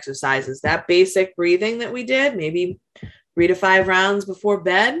breathing exercises. That basic breathing that we did, maybe 3 to 5 rounds before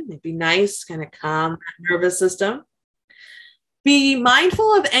bed. It'd be nice, kind of calm that nervous system. Be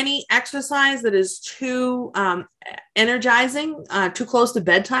mindful of any exercise that is too energizing, too close to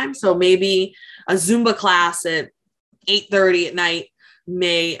bedtime. So maybe a Zumba class at 8:30 at night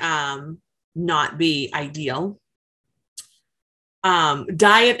may not be ideal.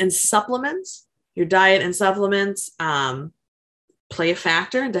 Diet and supplements. Your diet and supplements play a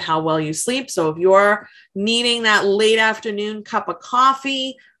factor into how well you sleep. So if you're needing that late afternoon cup of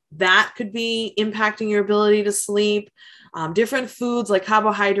coffee, that could be impacting your ability to sleep. Different foods like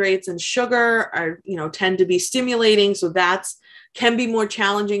carbohydrates and sugar are, tend to be stimulating. So that's can be more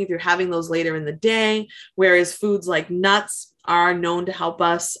challenging if you're having those later in the day, whereas foods like nuts are known to help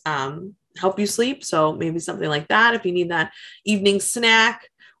us help you sleep. So maybe something like that if you need that evening snack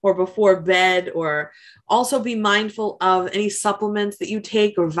or before bed. Or also be mindful of any supplements that you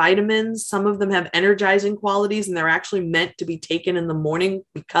take or vitamins. Some of them have energizing qualities and they're actually meant to be taken in the morning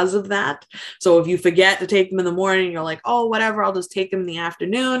because of that. So if you forget to take them in the morning, you're like, oh, whatever, I'll just take them in the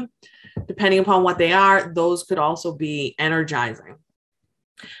afternoon. Depending upon what they are, those could also be energizing.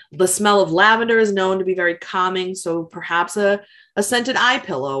 The smell of lavender is known to be very calming. So perhaps a scented eye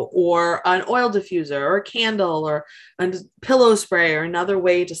pillow or an oil diffuser or a candle or a pillow spray or another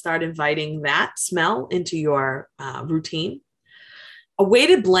way to start inviting that smell into your routine. A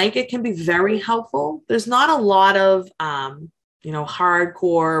weighted blanket can be very helpful. There's not a lot of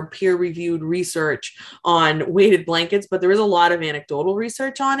hardcore peer-reviewed research on weighted blankets, but there is a lot of anecdotal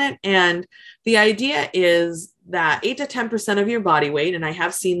research on it. And the idea is that 8 to 10% of your body weight, and I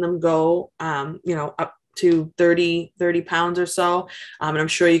have seen them go, up to 30 pounds or so. And I'm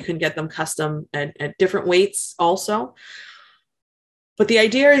sure you can get them custom at different weights also. But the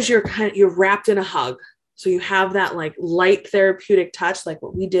idea is you're wrapped in a hug. So you have that like light therapeutic touch, like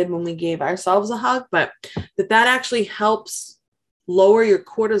what we did when we gave ourselves a hug, but that actually helps lower your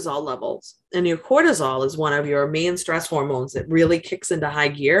cortisol levels. And your cortisol is one of your main stress hormones that really kicks into high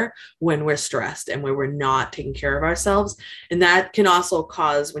gear when we're stressed and when we're not taking care of ourselves. And that can also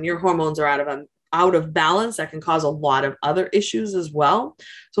cause, when your hormones are out of balance, that can cause a lot of other issues as well.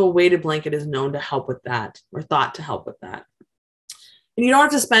 So a weighted blanket is known to help with that, or thought to help with that. And you don't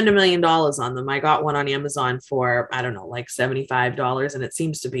have to spend $1 million on them. I got one on Amazon for, like $75, and it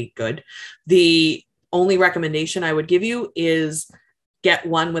seems to be good. The only recommendation I would give you is get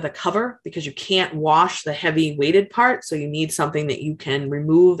one with a cover, because you can't wash the heavy weighted part. So you need something that you can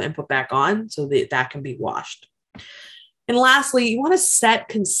remove and put back on so that can be washed. And lastly, you want to set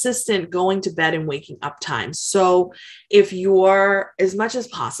consistent going to bed and waking up times. So if you're, as much as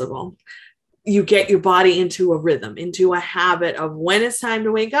possible, you get your body into a rhythm, into a habit of when it's time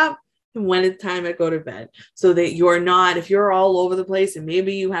to wake up and when it's time to go to bed, so that you're not, if you're all over the place and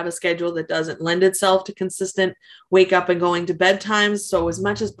maybe you have a schedule that doesn't lend itself to consistent wake up and going to bed times. So as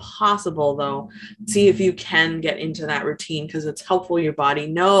much as possible, though, see if you can get into that routine, because it's helpful. Your body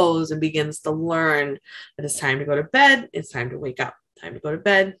knows and begins to learn that it's time to go to bed. It's time to wake up, time to go to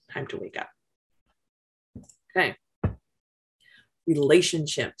bed, time to wake up. Okay.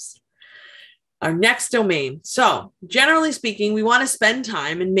 Relationships. Our next domain. So generally speaking, we want to spend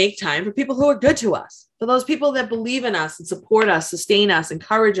time and make time for people who are good to us, for those people that believe in us and support us, sustain us,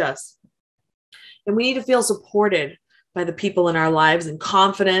 encourage us. And we need to feel supported by the people in our lives and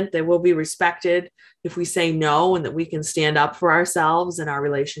confident they will be respected if we say no, and that we can stand up for ourselves and our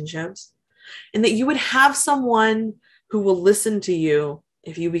relationships, and that you would have someone who will listen to you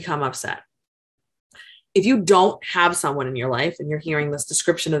if you become upset. If you don't have someone in your life and you're hearing this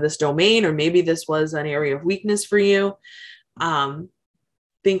description of this domain, or maybe this was an area of weakness for you,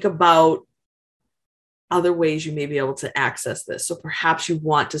 think about other ways you may be able to access this. So perhaps you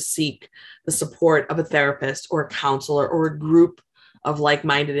want to seek the support of a therapist or a counselor or a group of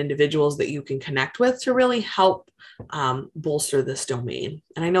like-minded individuals that you can connect with to really help bolster this domain.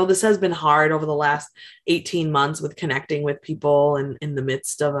 And I know this has been hard over the last 18 months with connecting with people and in the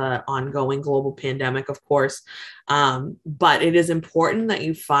midst of an ongoing global pandemic, of course. But it is important that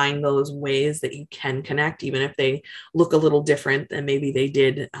you find those ways that you can connect, even if they look a little different than maybe they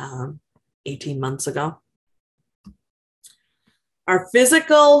did 18 months ago. Our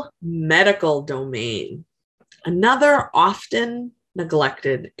physical medical domain, another often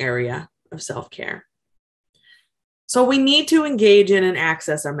neglected area of self-care. So we need to engage in and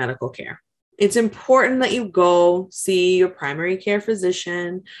access our medical care. It's important that you go see your primary care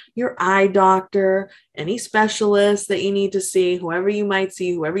physician, your eye doctor, any specialist that you need to see, whoever you might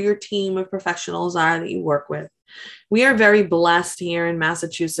see, whoever your team of professionals are that you work with. We are very blessed here in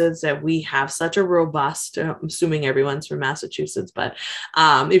Massachusetts that we have such a robust, I'm assuming everyone's from Massachusetts, but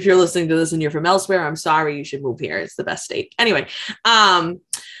if you're listening to this and you're from elsewhere, I'm sorry, you should move here. It's the best state. Anyway,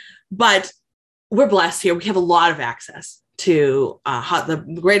 but we're blessed here. We have a lot of access to the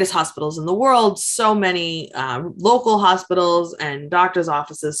greatest hospitals in the world, so many local hospitals and doctors'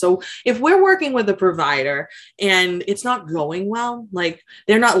 offices. So if we're working with a provider and it's not going well, like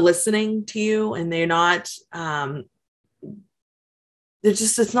they're not listening to you and they're not,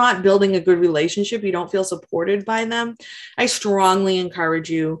 it's not building a good relationship, you don't feel supported by them, I strongly encourage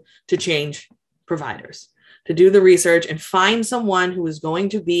you to change providers, to do the research and find someone who is going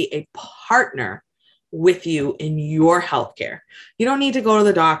to be a partner with you in your healthcare. You don't need to go to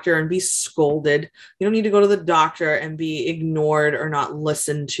the doctor and be scolded. You don't need to go to the doctor and be ignored or not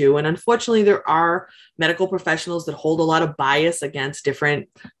listened to. And unfortunately, there are medical professionals that hold a lot of bias against different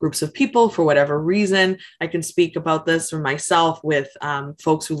groups of people for whatever reason. I can speak about this for myself with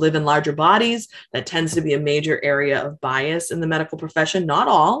folks who live in larger bodies. That tends to be a major area of bias in the medical profession. Not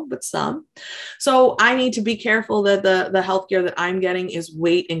all, but some. So I need to be careful that the healthcare that I'm getting is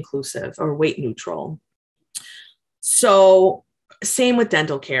weight inclusive or weight neutral. So same with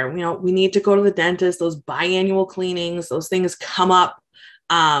dental care. We need to go to the dentist, those biannual cleanings, those things come up,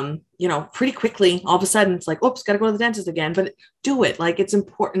 pretty quickly. All of a sudden it's like, oops, got to go to the dentist again, but do it. Like, it's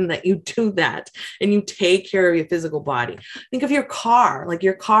important that you do that and you take care of your physical body. Think of your car, like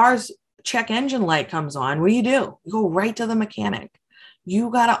your car's check engine light comes on. What do? You go right to the mechanic.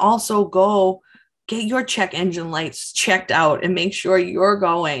 You got to also go get your check engine lights checked out and make sure you're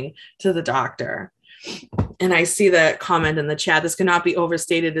going to the doctor. And I see that comment in the chat. This cannot be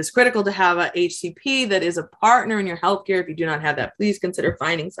overstated. It's critical to have a HCP that is a partner in your healthcare. If you do not have that, please consider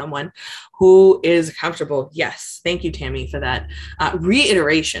finding someone who is comfortable. Yes. Thank you, Tammy, for that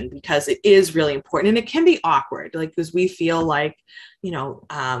reiteration, because it is really important. And it can be awkward, because we feel like,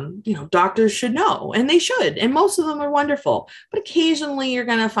 doctors should know, and they should. And most of them are wonderful. But occasionally you're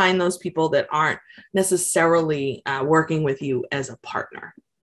going to find those people that aren't necessarily working with you as a partner.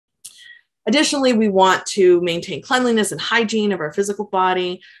 Additionally, we want to maintain cleanliness and hygiene of our physical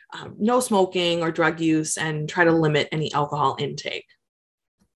body, no smoking or drug use, and try to limit any alcohol intake.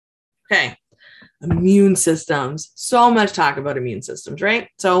 Okay, immune systems. So much talk about immune systems, right?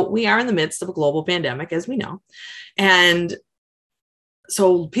 So we are in the midst of a global pandemic, as we know. And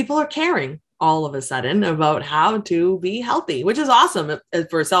so people are caring all of a sudden about how to be healthy, which is awesome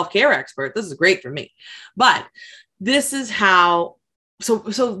for a self-care expert. This is great for me. But this is how... So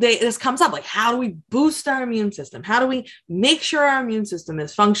this comes up, like, how do we boost our immune system? How do we make sure our immune system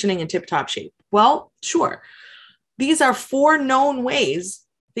is functioning in tip-top shape? Well, sure. These are 4 known ways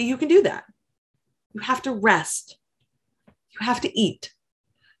that you can do that. You have to rest. You have to eat.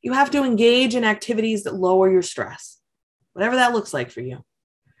 You have to engage in activities that lower your stress, whatever that looks like for you.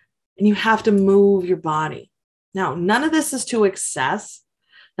 And you have to move your body. Now, none of this is to excess.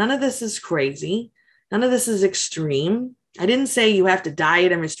 None of this is crazy. None of this is extreme. I didn't say you have to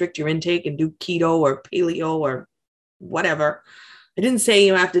diet and restrict your intake and do keto or paleo or whatever. I didn't say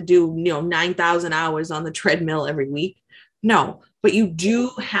you have to do, 9,000 hours on the treadmill every week. No, but you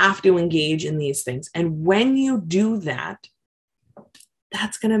do have to engage in these things. And when you do that,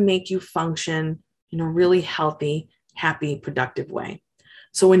 that's going to make you function in a really healthy, happy, productive way.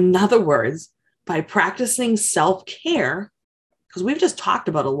 So in other words, by practicing self-care, because we've just talked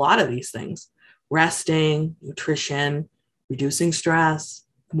about a lot of these things, resting, nutrition, reducing stress,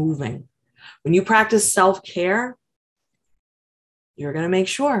 moving. When you practice self-care, you're going to make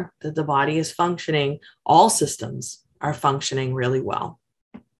sure that the body is functioning. All systems are functioning really well.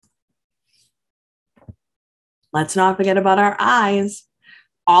 Let's not forget about our eyes.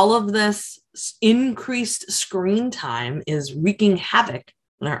 All of this increased screen time is wreaking havoc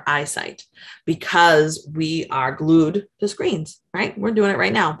on our eyesight because we are glued to screens, right? We're doing it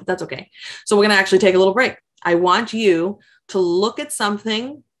right now, but that's okay. So we're going to actually take a little break. I want you to look at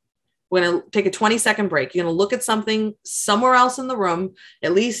something. We're going to take a 20-second break. You're going to look at something somewhere else in the room,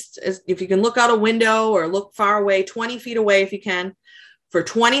 at least if you can look out a window or look far away, 20 feet away if you can, for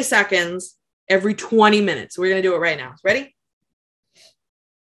 20 seconds every 20 minutes. We're going to do it right now. Ready?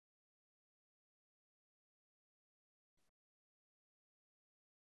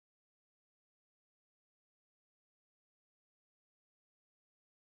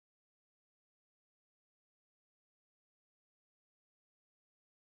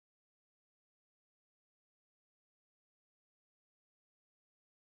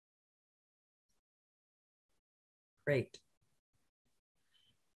 Great.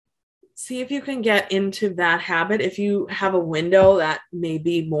 See if you can get into that habit. If you have a window, that may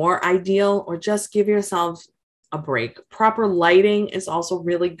be more ideal, or just give yourself a break. Proper lighting is also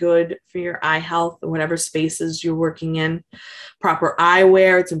really good for your eye health, whatever spaces you're working in. Proper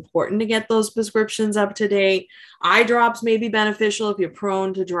eyewear, it's important to get those prescriptions up to date. Eye drops may be beneficial if you're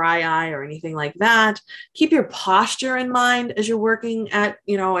prone to dry eye or anything like that. Keep your posture in mind as you're working at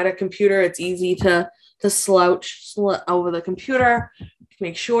a computer. It's easy to slouch over the computer.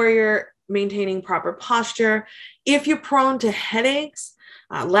 Make sure you're maintaining proper posture. If you're prone to headaches,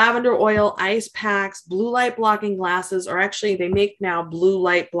 lavender oil, ice packs, blue light blocking glasses, or actually they make now blue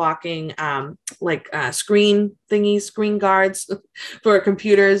light blocking screen thingies, screen guards for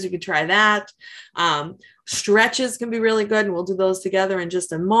computers. You can try that. Stretches can be really good, and we'll do those together in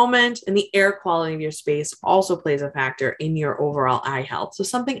just a moment. And the air quality of your space also plays a factor in your overall eye health. So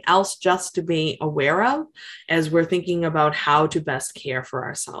something else just to be aware of as we're thinking about how to best care for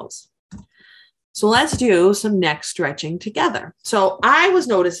ourselves. So let's do some neck stretching together. So I was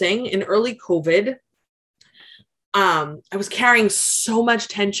noticing in early COVID, I was carrying so much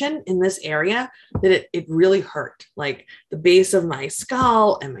tension in this area that it really hurt, like the base of my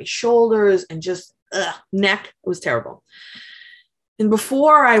skull and my shoulders and just neck. It was terrible. And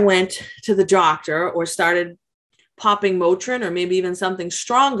before I went to the doctor or started popping Motrin or maybe even something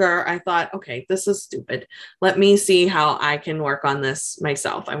stronger, I thought, okay, this is stupid. Let me see how I can work on this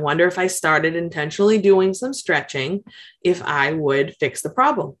myself. I wonder if I started intentionally doing some stretching, if I would fix the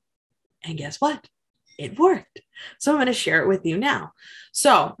problem. And guess what? It worked. So I'm going to share it with you now.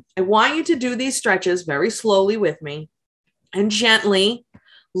 So I want you to do these stretches very slowly with me and gently.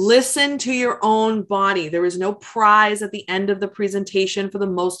 Listen to your own body. There is no prize at the end of the presentation for the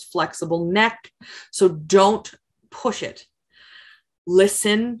most flexible neck. So don't push it.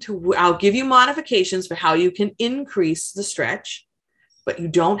 Listen to, I'll give you modifications for how you can increase the stretch, but you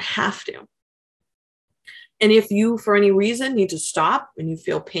don't have to. And if you, for any reason, need to stop and you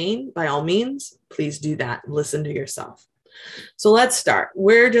feel pain, by all means, please do that. Listen to yourself. So let's start.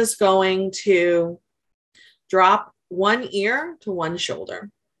 We're just going to drop one ear to one shoulder.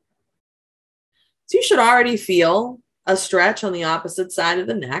 So you should already feel a stretch on the opposite side of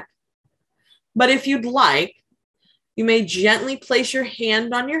the neck. But if you'd like, you may gently place your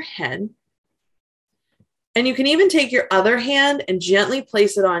hand on your head. And you can even take your other hand and gently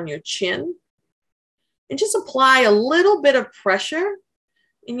place it on your chin. And just apply a little bit of pressure.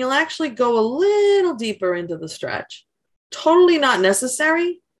 And you'll actually go a little deeper into the stretch. Totally not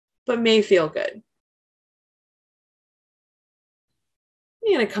necessary, but may feel good.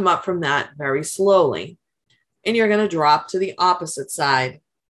 You're going to come up from that very slowly, and you're going to drop to the opposite side.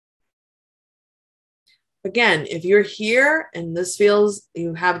 Again, if you're here and this feels,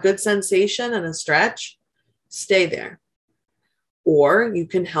 you have good sensation and a stretch, stay there. Or you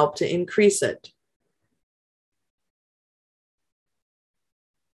can help to increase it.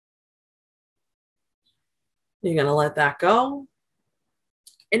 You're going to let that go.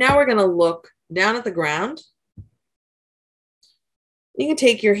 And now we're going to look down at the ground. You can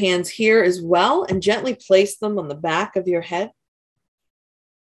take your hands here as well and gently place them on the back of your head.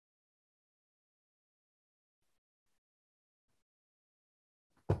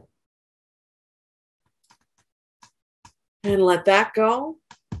 And let that go.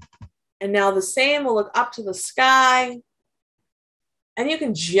 And now the same, we'll look up to the sky. And you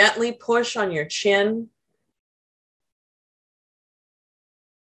can gently push on your chin.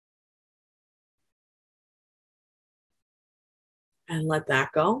 And let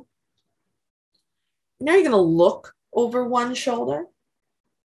that go. Now you're going to look over one shoulder.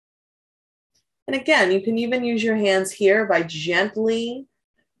 And again, you can even use your hands here by gently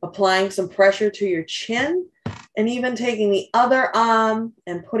applying some pressure to your chin and even taking the other arm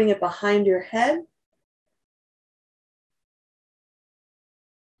and putting it behind your head.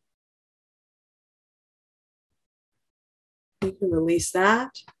 You can release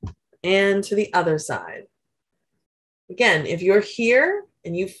that and to the other side. Again, if you're here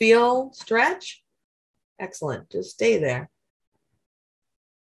and you feel stretch, excellent, just stay there.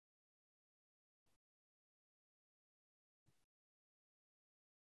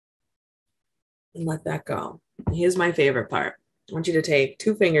 And let that go. Here's my favorite part. I want you to take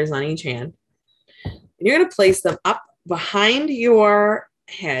 2 fingers on each hand. And you're going to place them up behind your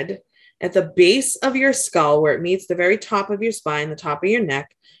head at the base of your skull where it meets the very top of your spine, the top of your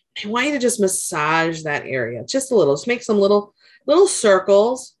neck. I want you to just massage that area just a little. Just make some little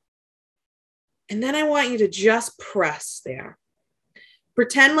circles. And then I want you to just press there.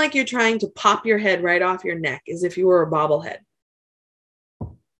 Pretend like you're trying to pop your head right off your neck as if you were a bobblehead.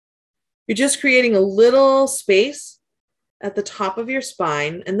 You're just creating a little space at the top of your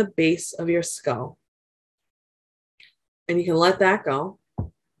spine and the base of your skull. And you can let that go.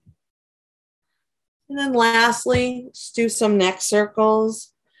 And then lastly, just do some neck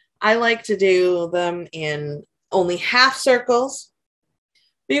circles. I like to do them in only half circles.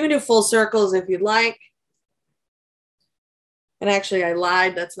 But you can do full circles if you'd like. And actually, I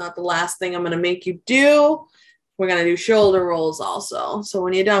lied. That's not the last thing I'm going to make you do. We're going to do shoulder rolls also. So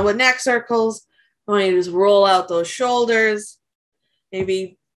when you're done with neck circles, I want you to just roll out those shoulders,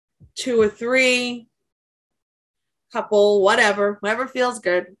 maybe 2 or 3, couple, whatever feels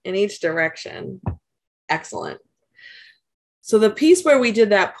good in each direction. Excellent. So the piece where we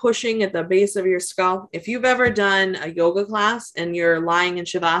did that pushing at the base of your skull, if you've ever done a yoga class and you're lying in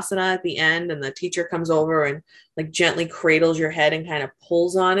Shavasana at the end and the teacher comes over and like gently cradles your head and kind of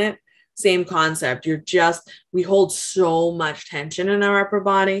pulls on it, same concept. We hold so much tension in our upper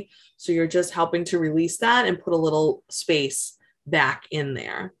body. So you're just helping to release that and put a little space back in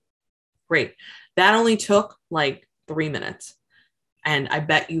there. Great. That only took like 3 minutes. And I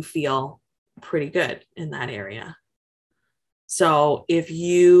bet you feel pretty good in that area. So if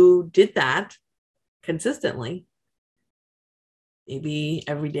you did that consistently, maybe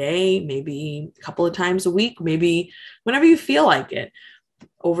every day, maybe a couple of times a week, maybe whenever you feel like it,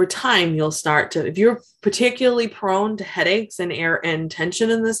 over time, you'll start to, if you're particularly prone to headaches and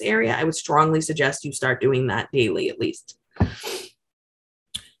tension in this area, I would strongly suggest you start doing that daily at least.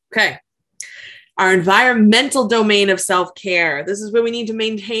 Okay. Our environmental domain of self-care. This is where we need to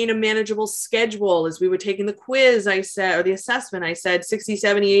maintain a manageable schedule. As we were taking the quiz, I said, or the assessment, I said 60,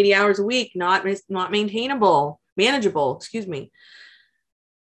 70, 80 hours a week, not manageable, excuse me.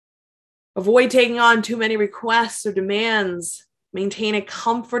 Avoid taking on too many requests or demands. Maintain a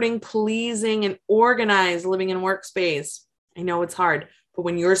comforting, pleasing, and organized living and workspace. I know it's hard, but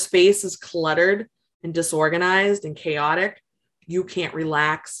when your space is cluttered and disorganized and chaotic, you can't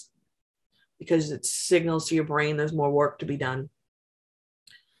relax because it signals to your brain there's more work to be done.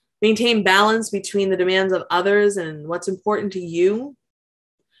 Maintain balance between the demands of others and what's important to you.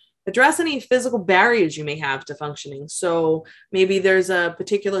 Address any physical barriers you may have to functioning. So maybe there's a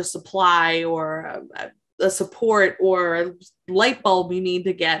particular supply or a support or a light bulb you need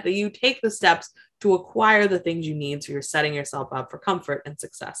to get, that you take the steps to acquire the things you need so you're setting yourself up for comfort and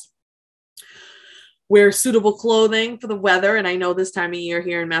success. Wear suitable clothing for the weather. And I know this time of year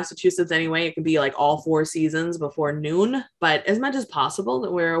here in Massachusetts anyway, it can be like all 4 seasons before noon, but as much as possible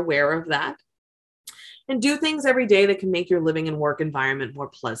that we're aware of that. And do things every day that can make your living and work environment more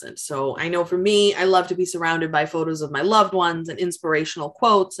pleasant. So I know for me, I love to be surrounded by photos of my loved ones and inspirational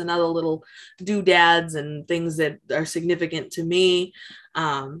quotes and other little doodads and things that are significant to me.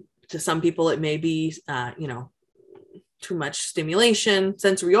 To some people, it may be, too much stimulation,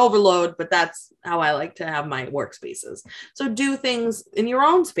 sensory overload, but that's how I like to have my workspaces. So do things in your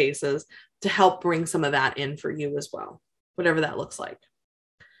own spaces to help bring some of that in for you as well, whatever that looks like.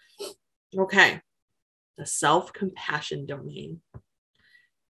 Okay. The self-compassion domain.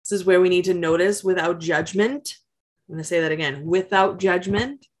 This is where we need to notice without judgment. I'm going to say that again, without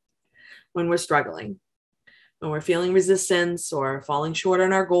judgment, when we're struggling, when we're feeling resistance or falling short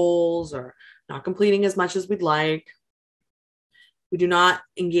on our goals or not completing as much as we'd like. We do not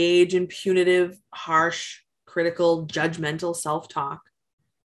engage in punitive, harsh, critical, judgmental self-talk.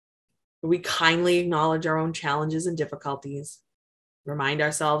 We kindly acknowledge our own challenges and difficulties. Remind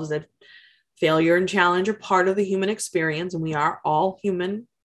ourselves that failure and challenge are part of the human experience, and we are all human.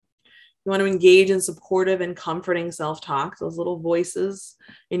 You want to engage in supportive and comforting self-talk, those little voices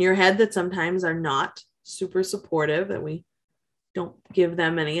in your head that sometimes are not super supportive, that we don't give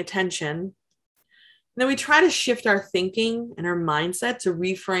them any attention. And then we try to shift our thinking and our mindset to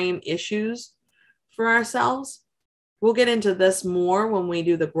reframe issues for ourselves. We'll get into this more when we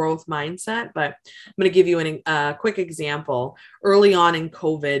do the growth mindset, but I'm going to give you a quick example. Early on in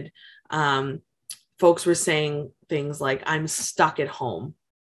COVID, folks were saying things like, I'm stuck at home.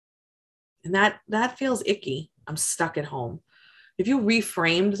 And that feels icky. I'm stuck at home. If you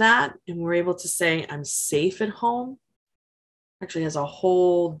reframed that and were able to say, I'm safe at home, actually has a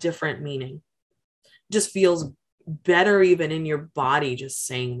whole different meaning. It just feels better even in your body just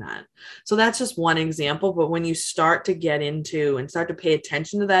saying that. So that's just one example. But when you start to get into and start to pay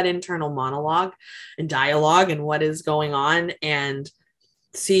attention to that internal monologue and dialogue and what is going on, and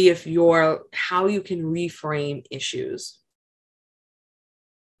see if how you can reframe issues.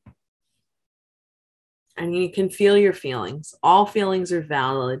 And you can feel your feelings. All feelings are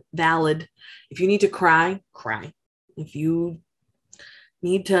valid. If you need to cry, cry. If you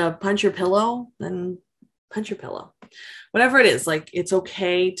need to punch your pillow, then punch your pillow. Whatever it is, like, it's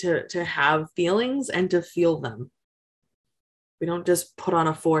okay to have feelings and to feel them. We don't just put on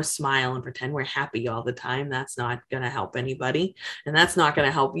a forced smile and pretend we're happy all the time. That's not going to help anybody. And that's not going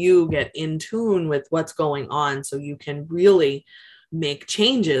to help you get in tune with what's going on so you can really make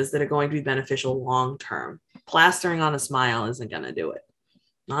changes that are going to be beneficial long term. Plastering on a smile isn't going to do it.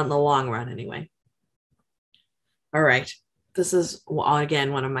 Not in the long run, anyway. All right. This is,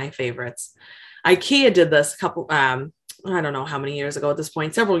 again, one of my favorites. IKEA did this I don't know how many years ago at this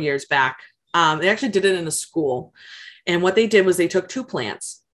point, several years back. They actually did it in a school. And what they did was they took two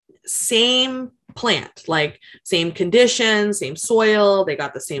plants, same plant, like same conditions, same soil. They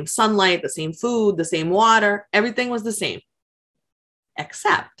got the same sunlight, the same food, the same water. Everything was the same,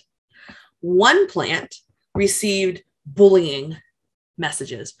 except one plant received bullying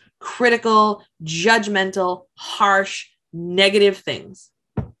messages, critical, judgmental, harsh, negative things.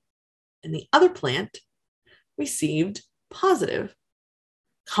 And the other plant received positive,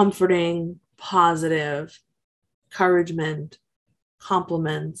 comforting, positive, encouragement,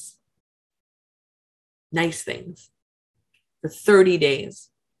 compliments, nice things for 30 days.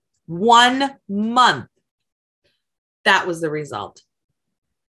 1 month. That was the result.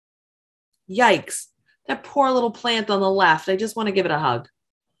 Yikes. That poor little plant on the left. I just want to give it a hug.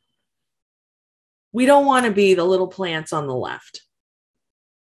 We don't want to be the little plants on the left.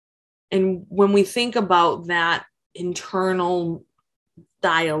 And when we think about that internal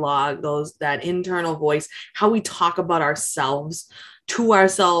dialogue, that internal voice, how we talk about ourselves,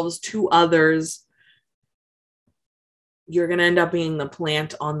 to others, you're going to end up being the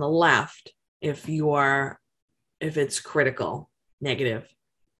plant on the left if it's critical, negative.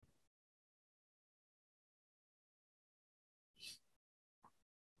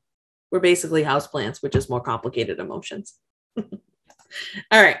 We're basically houseplants with just more complicated emotions.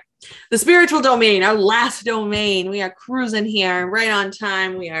 All right. The spiritual domain, our last domain. We are cruising here right on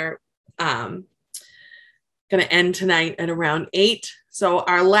time. We are going to end tonight at around 8. So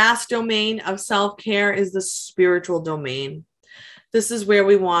our last domain of self-care is the spiritual domain. This is where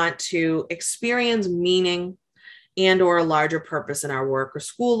we want to experience meaning and or a larger purpose in our work or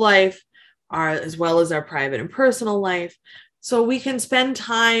school life, as well as our private and personal life. So we can spend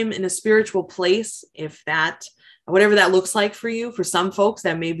time in a spiritual place, whatever that looks like for you. For some folks,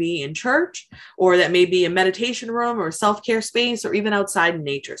 that may be in church, or that may be a meditation room or a self-care space, or even outside in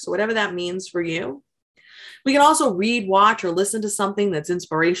nature. So whatever that means for you. We can also read, watch, or listen to something that's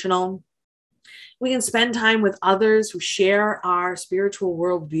inspirational. We can spend time with others who share our spiritual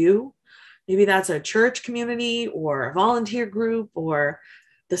worldview. Maybe that's a church community or a volunteer group or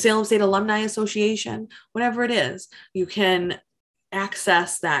the Salem State Alumni Association, whatever it is, you can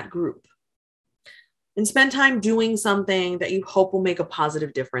access that group. And spend time doing something that you hope will make a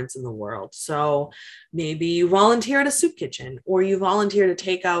positive difference in the world. So maybe you volunteer at a soup kitchen, or you volunteer to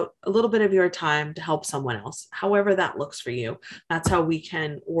take out a little bit of your time to help someone else. However that looks for you, that's how we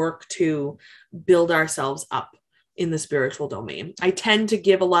can work to build ourselves up in the spiritual domain. I tend to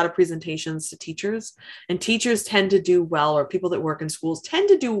give a lot of presentations to teachers, and teachers tend to do well, or people that work in schools tend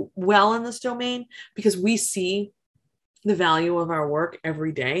to do well in this domain, because we see the value of our work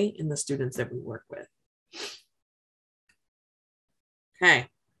every day in the students that we work with. Okay,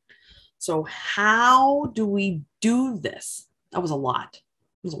 so how do we do this? That was a lot.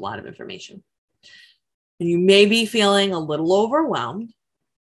 It was a lot of information. And you may be feeling a little overwhelmed.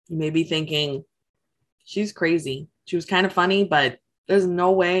 You may be thinking, she's crazy. She was kind of funny, but there's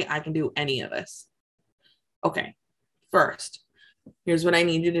no way I can do any of this. Okay, first, here's what I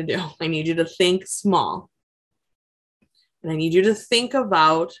need you to do. I need you to think small. And I need you to think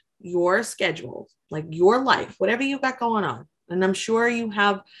about your schedule, like your life, whatever you got going on. And I'm sure you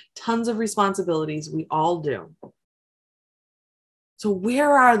have tons of responsibilities. We all do. So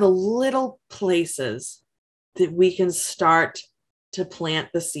where are the little places that we can start to plant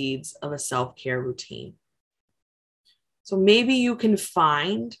the seeds of a self-care routine? So maybe you can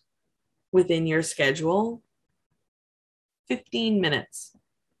find within your schedule 15 minutes,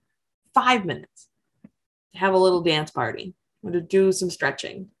 5 minutes to have a little dance party or to do some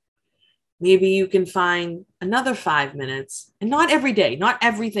stretching. Maybe you can find another 5 minutes, and not every day, not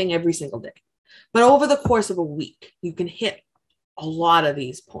everything every single day, but over the course of a week, you can hit a lot of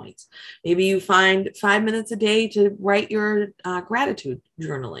these points. Maybe you find 5 minutes a day to write your gratitude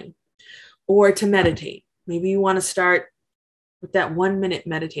journaling or to meditate. Maybe you want to start with that 1 minute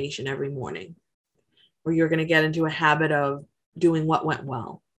meditation every morning, where you're going to get into a habit of doing what went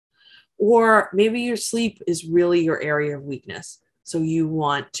well. Or maybe your sleep is really your area of weakness. So you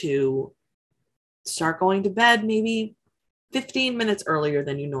want to start going to bed maybe 15 minutes earlier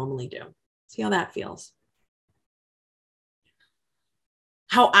than you normally do. See how that feels.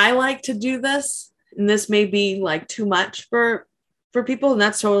 How I like to do this, and this may be like too much for people, and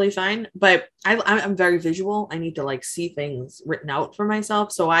that's totally fine, but I'm very visual. I need to like see things written out for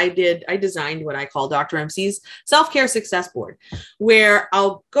myself. So I designed what I call Dr. MC's self-care success board, where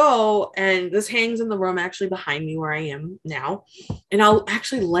I'll go, and this hangs in the room actually behind me where I am now, and I'll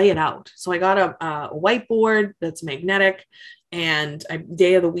actually lay it out. So I got a whiteboard that's magnetic, and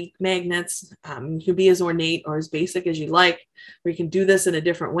day of the week magnets. You can be as ornate or as basic as you like, or you can do this in a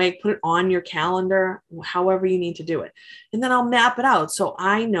different way. Put it on your calendar, however you need to do it. And then I'll map it out. So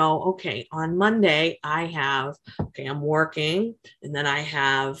I know, okay, on Monday, I'm working, and then I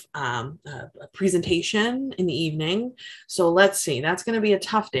have a presentation in the evening. So let's see, that's going to be a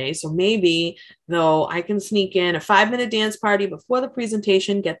tough day. So maybe though I can sneak in a 5-minute dance party before the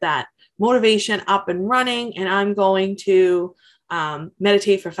presentation, get that motivation up and running, and I'm going to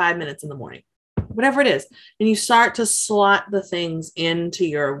meditate for 5 minutes in the morning, whatever it is. And you start to slot the things into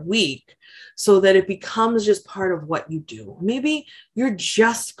your week so that it becomes just part of what you do. Maybe you're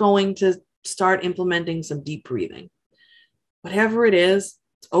just going to start implementing some deep breathing. Whatever it is,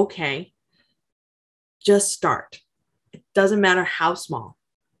 it's okay. Just start. It doesn't matter how small.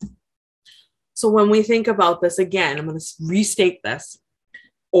 So when we think about this, again, I'm going to restate this.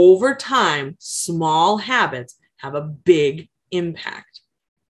 Over time, small habits have a big impact.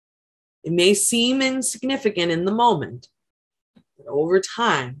 It may seem insignificant in the moment, but over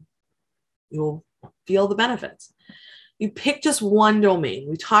time, you'll feel the benefits. You pick just one domain.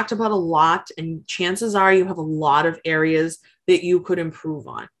 We talked about a lot, and chances are you have a lot of areas that you could improve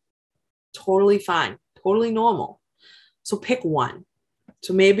on. Totally fine, totally normal. So pick one.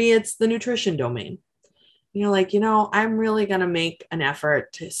 So maybe it's the nutrition domain. You're like, I'm really going to make an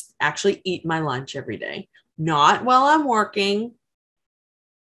effort to actually eat my lunch every day, not while I'm working,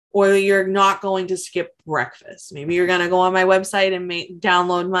 or you're not going to skip breakfast. Maybe you're going to go on my website and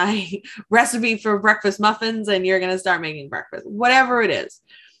download my recipe for breakfast muffins, and you're going to start making breakfast, whatever it is.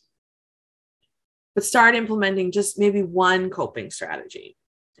 But start implementing just maybe one coping strategy.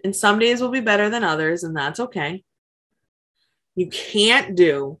 And some days will be better than others, and that's okay. You can't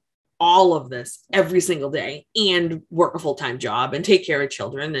do all of this every single day and work a full-time job and take care of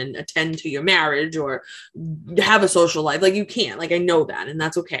children and attend to your marriage or have a social life. Like you can't, like I know that, and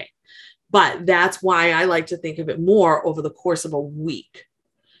that's okay. But that's why I like to think of it more over the course of a week.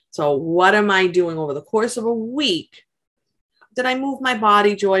 So what am I doing over the course of a week? Did I move my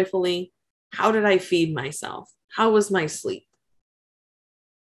body joyfully? How did I feed myself? How was my sleep?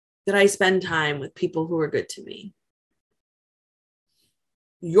 Did I spend time with people who are good to me?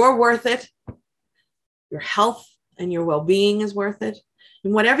 You're worth it. Your health and your well-being is worth it.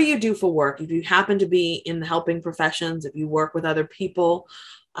 And whatever you do for work, if you happen to be in the helping professions, if you work with other people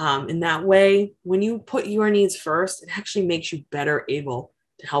in that way, when you put your needs first, it actually makes you better able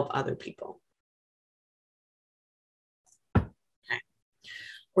to help other people. Okay.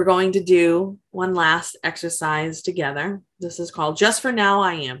 We're going to do one last exercise together. This is called Just for Now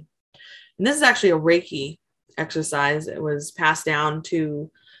I Am. And this is actually a Reiki exercise. It was passed down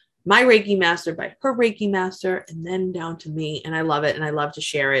to my Reiki master by her Reiki master, and then down to me. And I love it, and I love to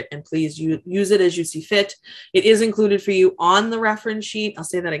share it. And please use it as you see fit. It is included for you on the reference sheet. I'll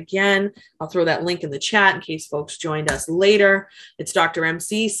say that again. I'll throw that link in the chat in case folks joined us later. It's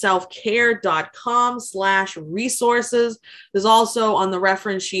drmcselfcare.com/resources. There's also on the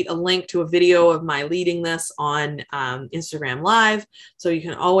reference sheet a link to a video of my leading this on Instagram Live. So you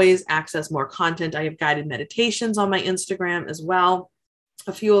can always access more content. I have guided meditations on my Instagram as well.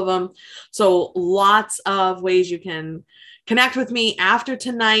 A few of them. So lots of ways you can Connect with me after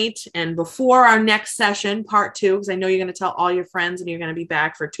tonight and before our next session, part 2, because I know you're going to tell all your friends and you're going to be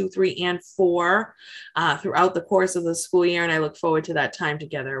back for 2, 3, and 4 throughout the course of the school year. And I look forward to that time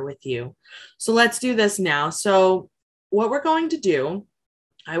together with you. So let's do this now. So what we're going to do,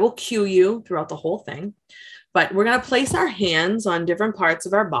 I will cue you throughout the whole thing, but we're going to place our hands on different parts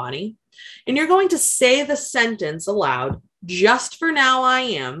of our body. And you're going to say the sentence aloud, just for now I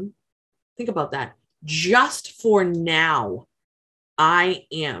am. Think about that. Just for now, I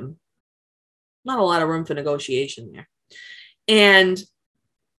am. Not a lot of room for negotiation there. And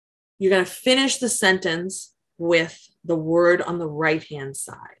you're going to finish the sentence with the word on the right-hand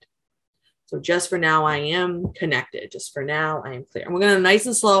side. So just for now, I am connected. Just for now, I am clear. And we're going to nice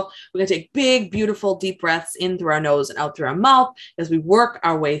and slow. We're going to take big, beautiful, deep breaths in through our nose and out through our mouth as we work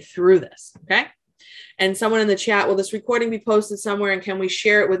our way through this. Okay. And someone in the chat, will this recording be posted somewhere and can we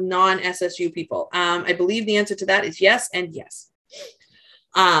share it with non-SSU people? I believe the answer to that is yes and yes.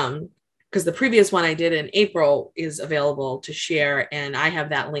 Because the previous one I did in April is available to share, and I have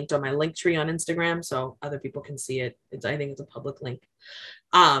that linked on my link tree on Instagram so other people can see it. I think it's a public link.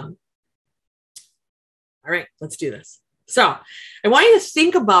 All right, let's do this. So I want you to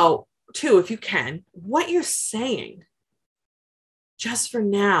think about, too, if you can, what you're saying. Just for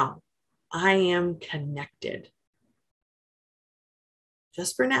now, I am connected.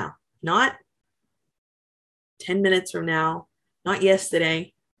 Just for now, not 10 minutes from now, not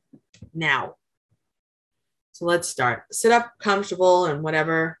yesterday, now. So let's start. Sit up comfortable in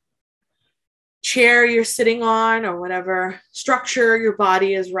whatever chair you're sitting on or whatever structure your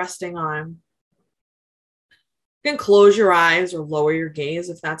body is resting on. You can close your eyes or lower your gaze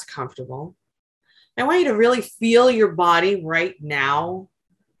if that's comfortable. I want you to really feel your body right now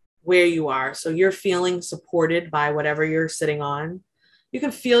where you are. So you're feeling supported by whatever you're sitting on. You can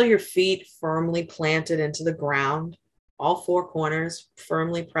feel your feet firmly planted into the ground, all 4 corners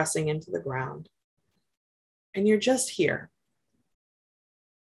firmly pressing into the ground. And you're just here.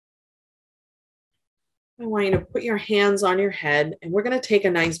 I want you to put your hands on your head, and we're going to take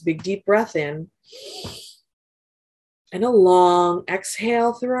a nice big deep breath in and a long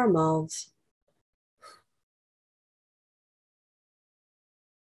exhale through our mouths.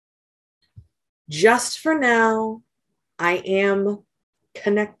 Just for now, I am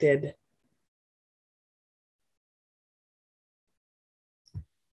connected. I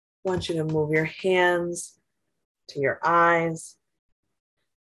want you to move your hands to your eyes.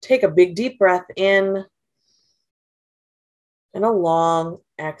 Take a big deep breath in and a long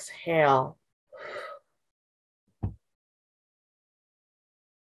exhale.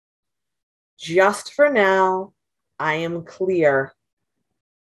 Just for now, I am clear.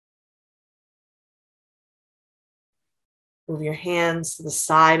 Move your hands to the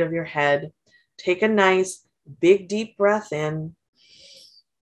side of your head. Take a nice big deep breath in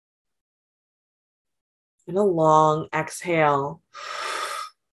and a long exhale.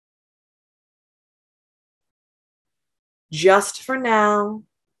 Just for now,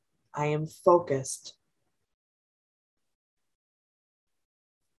 I am focused.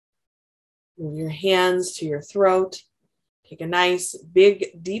 Move your hands to your throat. Take a nice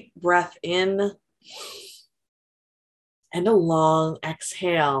big deep breath in and a long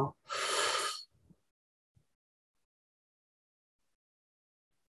exhale.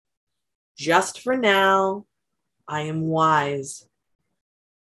 Just for now, I am wise.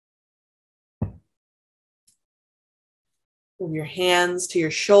 Move your hands to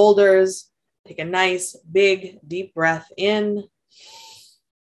your shoulders. Take a nice big deep breath in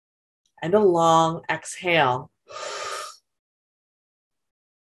and a long exhale.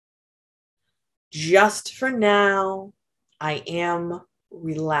 Just for now, I am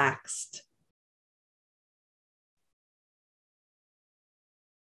relaxed.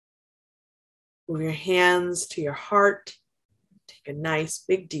 Move your hands to your heart. Take a nice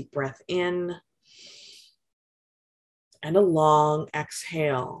big deep breath in and a long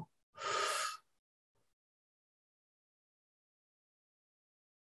exhale.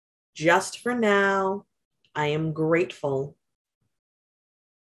 Just for now, I am grateful.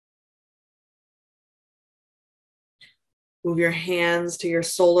 Move your hands to your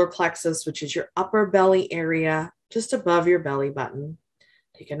solar plexus, which is your upper belly area, just above your belly button.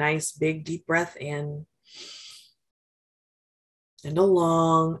 Take a nice big deep breath in and a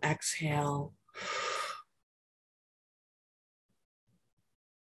long exhale.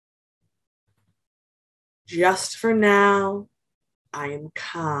 Just for now, I am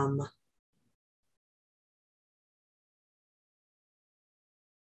calm.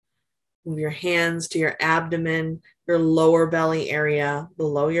 Move your hands to your abdomen, your lower belly area,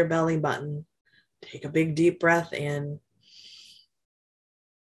 below your belly button. Take a big deep breath in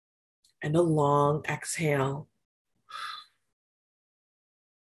And a long exhale.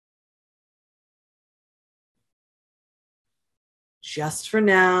 Just for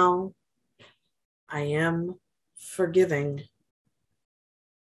now, I am forgiving.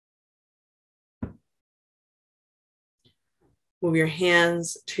 Move your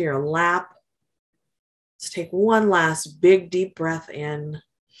hands to your lap. Let's take one last big, deep breath in.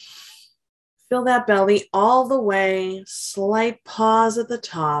 Fill that belly all the way. Slight pause at the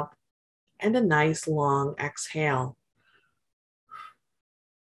top and a nice long exhale.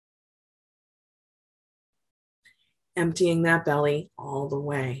 Emptying that belly all the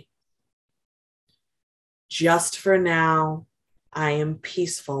way. Just for now, I am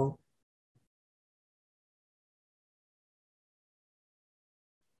peaceful.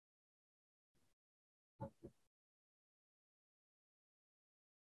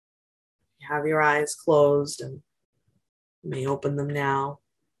 You have your eyes closed and you may open them now.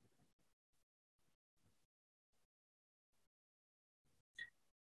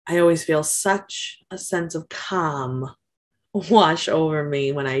 I always feel such a sense of calm wash over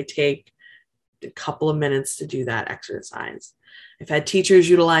me when I take a couple of minutes to do that exercise. I've had teachers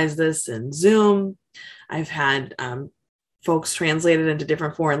utilize this in Zoom. I've had folks translate it into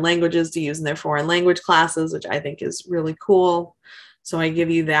different foreign languages to use in their foreign language classes, which I think is really cool. So I give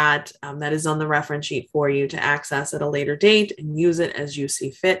you that. That is on the reference sheet for you to access at a later date and use it as you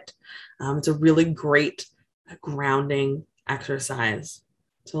see fit. It's a really great grounding exercise.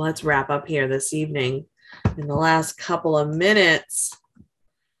 So let's wrap up here this evening. In the last couple of minutes,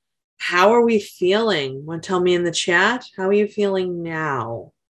 how are we feeling? Want to tell me in the chat? How are you feeling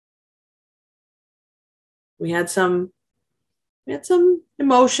now? We had some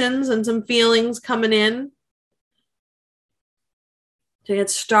emotions and some feelings coming in to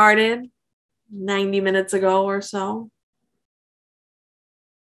get started 90 minutes ago or so.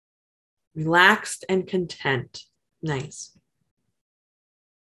 Relaxed and content. Nice.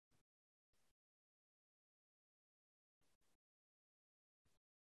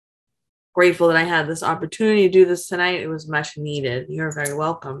 Grateful that I had this opportunity to do this tonight. It was much needed. You're very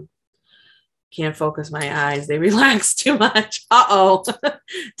welcome. Can't focus my eyes. They relax too much. Uh-oh.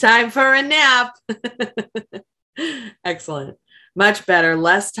 Time for a nap. Excellent. Much better.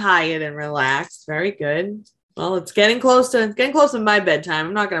 Less tired and relaxed. Very good. Well, it's getting close to my bedtime.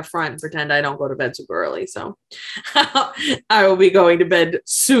 I'm not going to front and pretend I don't go to bed super early. So I will be going to bed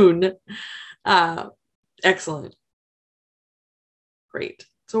soon. Excellent. Great.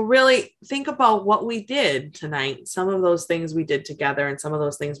 So really think about what we did tonight, some of those things we did together and some of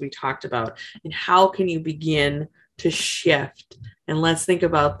those things we talked about, and how can you begin to shift? And let's think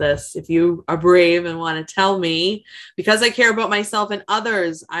about this. If you are brave and want to tell me, because I care about myself and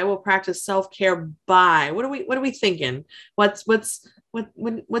others, I will practice self-care by, what are we thinking? What's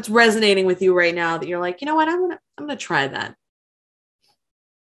resonating with you right now that you're like, you know what, I'm going to try that.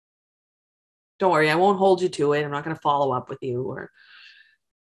 Don't worry, I won't hold you to it. I'm not going to follow up with you or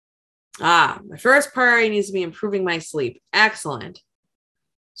my first priority needs to be improving my sleep. Excellent.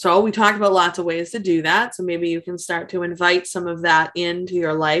 So we talked about lots of ways to do that. So maybe you can start to invite some of that into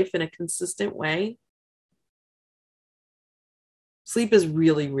your life in a consistent way. Sleep is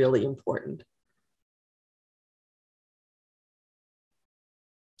really, really important.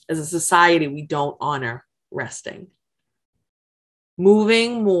 As a society, we don't honor resting.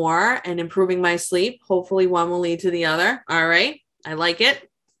 Moving more and improving my sleep. Hopefully one will lead to the other. All right. I like it.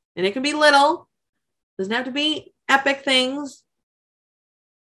 And it can be little. Doesn't have to be epic things.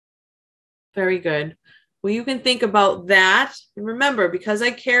 Very good. Well, you can think about that. And remember, because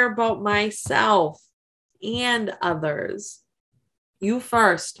I care about myself and others, you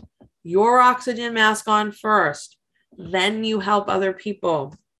first, your oxygen mask on first, then you help other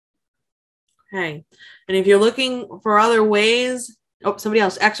people. Okay. And if you're looking for other ways, somebody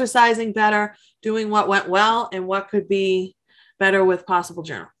else, exercising better, doing what went well and what could be better with possible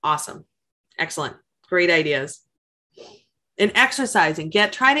journal. Awesome. Excellent. Great ideas. And exercising,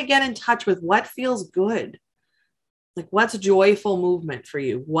 try to get in touch with what feels good. Like what's joyful movement for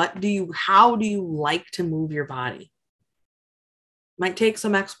you? How do you like to move your body? Might take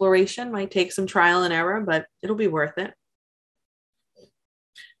some exploration, might take some trial and error, but it'll be worth it.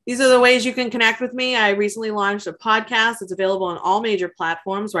 These are the ways you can connect with me. I recently launched a podcast. It's available on all major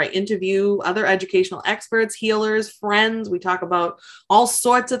platforms where I interview other educational experts, healers, friends. We talk about all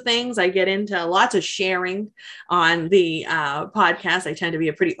sorts of things. I get into lots of sharing on the podcast. I tend to be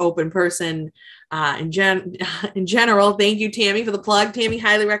a pretty open person In general, thank you, Tammy, for the plug. Tammy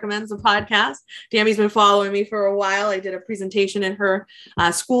highly recommends the podcast. Tammy's been following me for a while. I did a presentation in her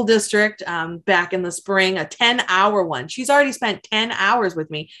school district back in the spring, a 10-hour one. She's already spent 10 hours with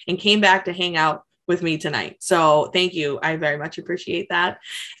me and came back to hang out with me tonight. So thank you. I very much appreciate that.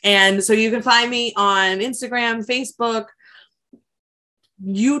 And so you can find me on Instagram, Facebook,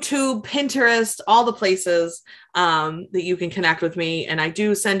 YouTube, Pinterest, all the places that you can connect with me. And I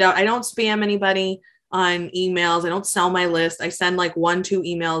do send out, I don't spam anybody on emails. I don't sell my list. I send like 1-2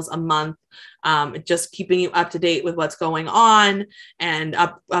 emails a month, just keeping you up to date with what's going on and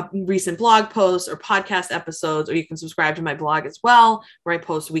up recent blog posts or podcast episodes, or you can subscribe to my blog as well, where I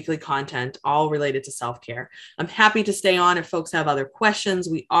post weekly content, all related to self-care. I'm happy to stay on if folks have other questions.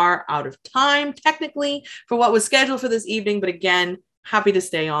 We are out of time technically for what was scheduled for this evening, but again, happy to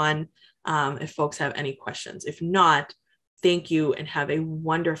stay on if folks have any questions. If not, thank you and have a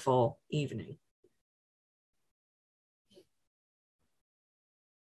wonderful evening.